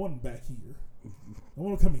home. I want them back here. I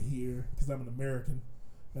want them coming here because I'm an American,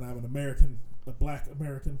 and I'm a black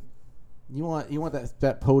American. You want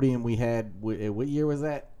that podium we had? What year was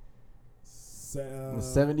that? In the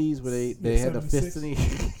 70s, where they had the fist in the.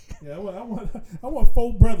 Yeah, I want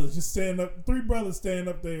four brothers just standing up. 3 brothers standing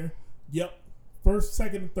up there. Yep, first,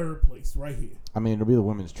 second, and third place right here. I mean, it'll be the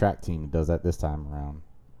women's track team that does that this time around.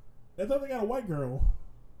 I thought they got a white girl.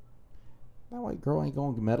 That white girl ain't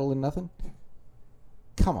going to medal in nothing.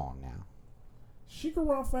 Come on now. She can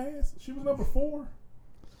run fast. She was number 4.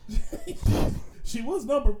 She was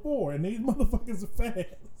number 4, and these motherfuckers are fast.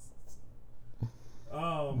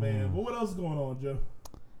 Oh man, but what else is going on, Joe?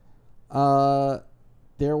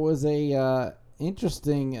 There was a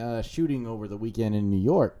interesting shooting over the weekend in New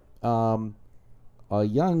York. Catherine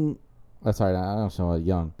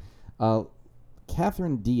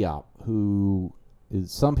Diop, who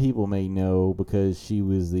some people may know because she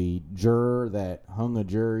was the juror that hung a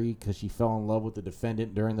jury because she fell in love with the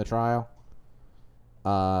defendant during the trial.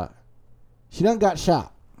 She done got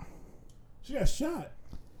shot. She got shot.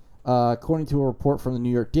 According to a report from the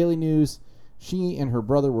New York Daily News, she and her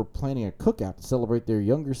brother were planning a cookout to celebrate their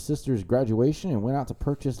younger sister's graduation and went out to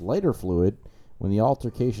purchase lighter fluid. When the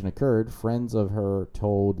altercation occurred, friends of her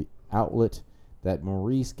told the outlet that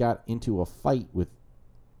Maurice got into a fight with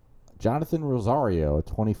Jonathan Rosario, a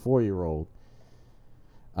 24-year-old,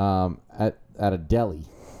 at a deli.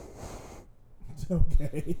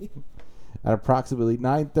 Okay. At approximately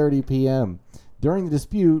 9:30 p.m. During the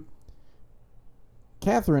dispute,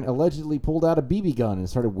 Catherine allegedly pulled out a BB gun and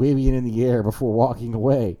started waving it in the air before walking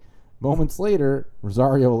away. Moments later,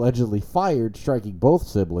 Rosario allegedly fired, striking both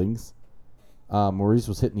siblings. Maurice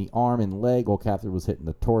was hit in the arm and leg, while Catherine was hit in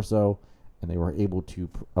the torso, and they were able to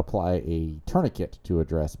apply a tourniquet to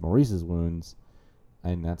address Maurice's wounds,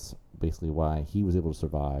 and that's basically why he was able to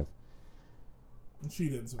survive. She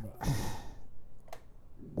didn't survive.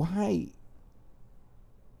 Why?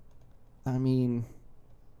 I mean,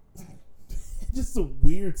 just a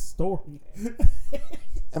weird story.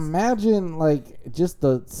 Imagine like just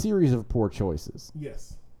the series of poor choices.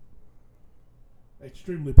 Yes,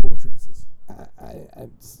 extremely poor choices.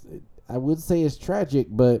 I would say it's tragic,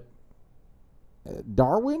 but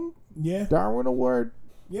Darwin? Yeah. Darwin Award?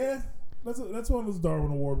 Yeah. That's one of those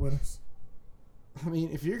Darwin Award winners. I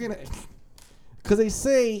mean, if you're going to... Because they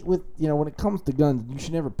say, when it comes to guns, you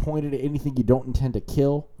should never point it at anything you don't intend to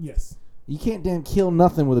kill. Yes. You can't damn kill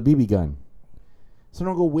nothing with a BB gun. So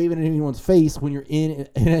don't go waving at anyone's face when you're in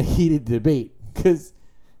a heated debate. Because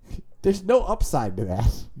there's no upside to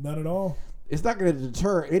that. None at all. It's not going to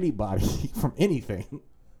deter anybody from anything.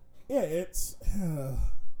 Yeah, it's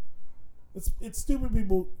stupid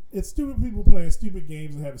people. It's stupid people playing stupid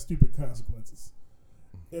games and having stupid consequences.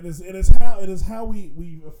 It is how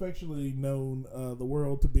we've affectionately known the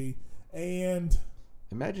world to be. And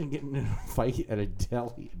imagine getting in a fight at a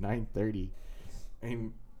deli at 9:30.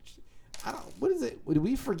 And what is it? Did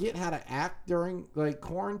we forget how to act during like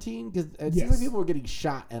quarantine? Because it seems like people are getting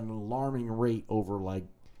shot at an alarming rate over like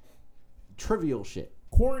trivial shit.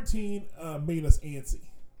 Quarantine made us antsy.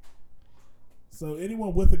 So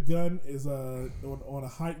anyone with a gun is on a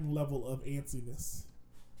heightened level of antsiness.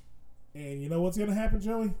 And you know what's going to happen,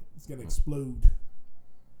 Joey? It's going to explode.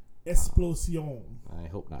 Explosion. I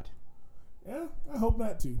hope not. Yeah, I hope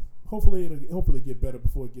not too. Hopefully it'll get better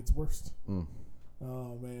before it gets worse.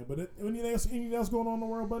 Oh man, but anything else going on in the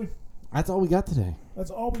world, buddy? That's all we got today.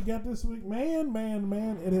 That's all we got this week. Man,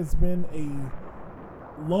 it has been a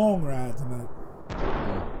long ride tonight.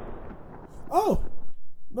 Oh,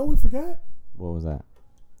 no, we forgot. What was that?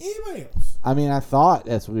 Emails. I mean, I thought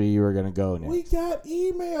that's where you were going to go next. We got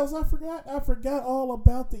emails. I forgot all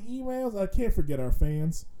about the emails. I can't forget our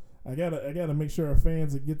fans. I gotta make sure our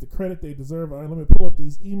fans get the credit they deserve. All right, let me pull up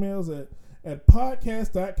these emails at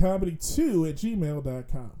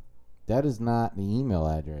podcast.comedy2@gmail.com. That is not the email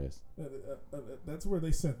address. That's where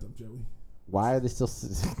they sent them, Joey. Why are they still?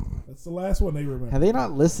 That's the last one they remember. Have they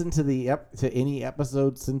not listened to to any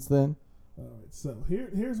episode since then? All right, so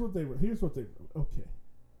here's what they wrote. Okay.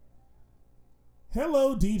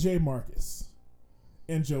 Hello, DJMarcus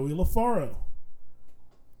and Joey LaFaro.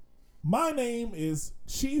 My name is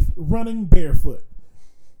Chief Running Barefoot,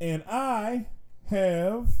 and I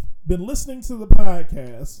have been listening to the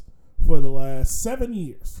podcast for the last 7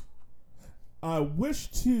 years. I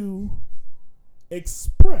wish to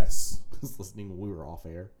express I was listening when we were off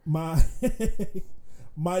air.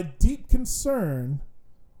 my deep concern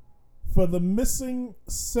for the missing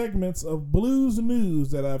segments of blues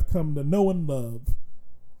news that I've come to know and love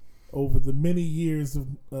over the many years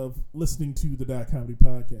of listening to the .comedy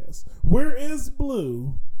podcast. Where is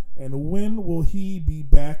Blue, and when will he be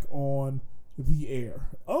back on the air?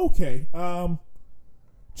 Okay,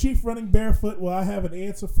 Chief Running Barefoot, well, I have an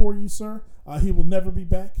answer for you, sir. He will never be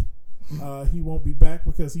back. He won't be back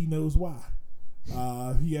because he knows why.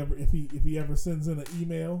 If he ever sends in an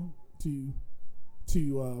email to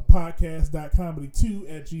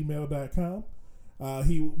podcast.comedy2@gmail.com,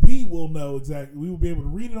 we will know exactly. We will be able to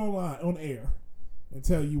read it on air and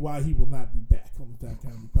tell you why he will not be back on the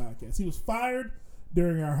 .comedy podcast. He was fired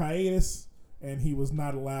during our hiatus, and he was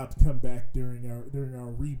not allowed to come back during our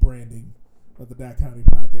rebranding of the .comedy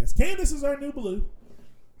podcast. Kandyce is our new Blue.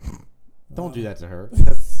 Don't do that to her.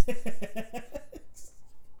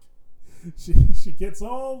 She gets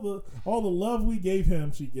all the love we gave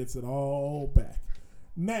him. She gets it all back.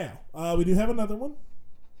 Now we do have another one.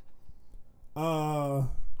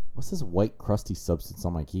 What's this white crusty substance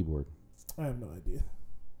on my keyboard? I have no idea.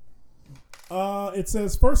 It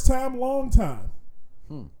says first time, long time.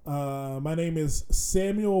 My name is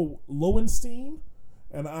Samuel Lowenstein,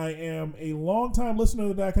 and I am a long-time listener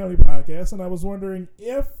to the .comedy podcast, and I was wondering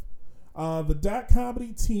if the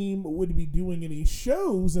 .comedy team would be doing any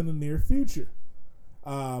shows in the near future.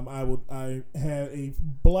 I had a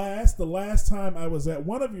blast the last time I was at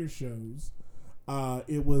one of your shows.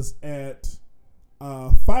 It was at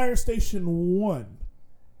Fire Station 1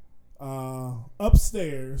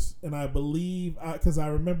 upstairs, and I believe because I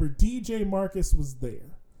remember DJMarcus was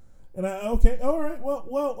there. And all right,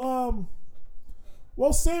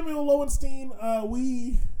 well, Samuel Lowenstein, I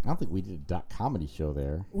don't think we did a .comedy show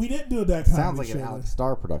there. We didn't do a .comedy show. Sounds like an Alex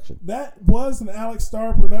Starr production. That was an Alex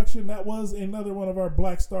Starr production. That was another one of our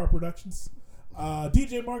Black Star productions.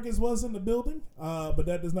 DJMarcus was in the building, but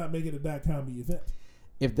that does not make it a .comedy event.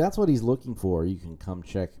 If that's what he's looking for, you can come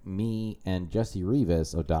check me and Jesse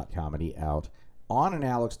Rivas of .comedy out on an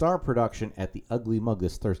Alex Starr production at the Ugly Mug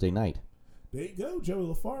this Thursday night. There you go,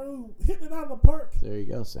 Joey LaFaro hitting it out of the park. There you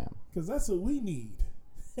go, Sam. Because that's what we need.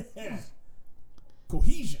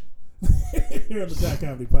 Cohesion. here on the Dot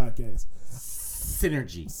Comedy Podcast.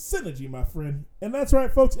 Synergy, my friend. And that's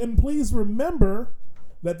right, folks. And please remember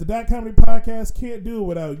that the Dot Comedy Podcast can't do it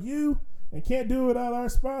without you and can't do it without our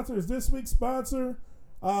sponsors. This week's sponsor,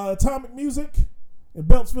 Atomic Music in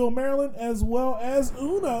Beltsville, Maryland, as well as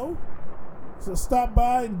Uno. So stop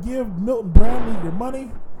by and give Milton Bradley your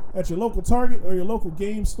money at your local Target or your local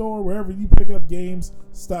game store, wherever you pick up games.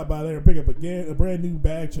 Stop by there and pick up a brand new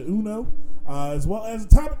bag to Uno, as well as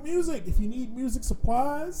Atomic Music. If you need music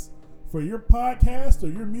supplies for your podcast or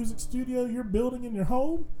your music studio you're building in your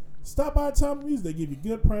home, stop by Atomic Music. They give you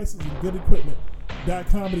good prices and good equipment. Dot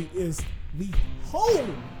Comedy is the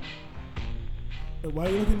home. Why are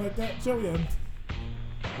you looking like that, Joey?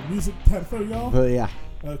 The music kind of throw you off? Oh, yeah.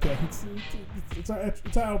 Okay, it's our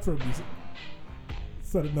outro music,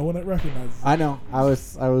 so that no one recognizes it. I know. I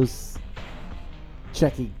was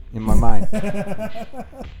checking in my mind.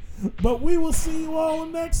 But we will see you all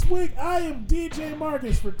next week. I am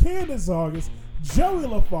DJMarcus for Kandyce August, Joey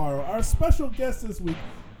LaFaro, our special guest this week,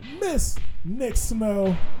 Miss Nik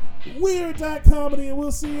Snow. We're Dot Comedy, and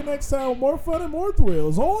we'll see you next time with more fun and more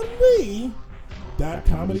thrills on the Dot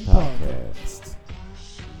Comedy Podcast.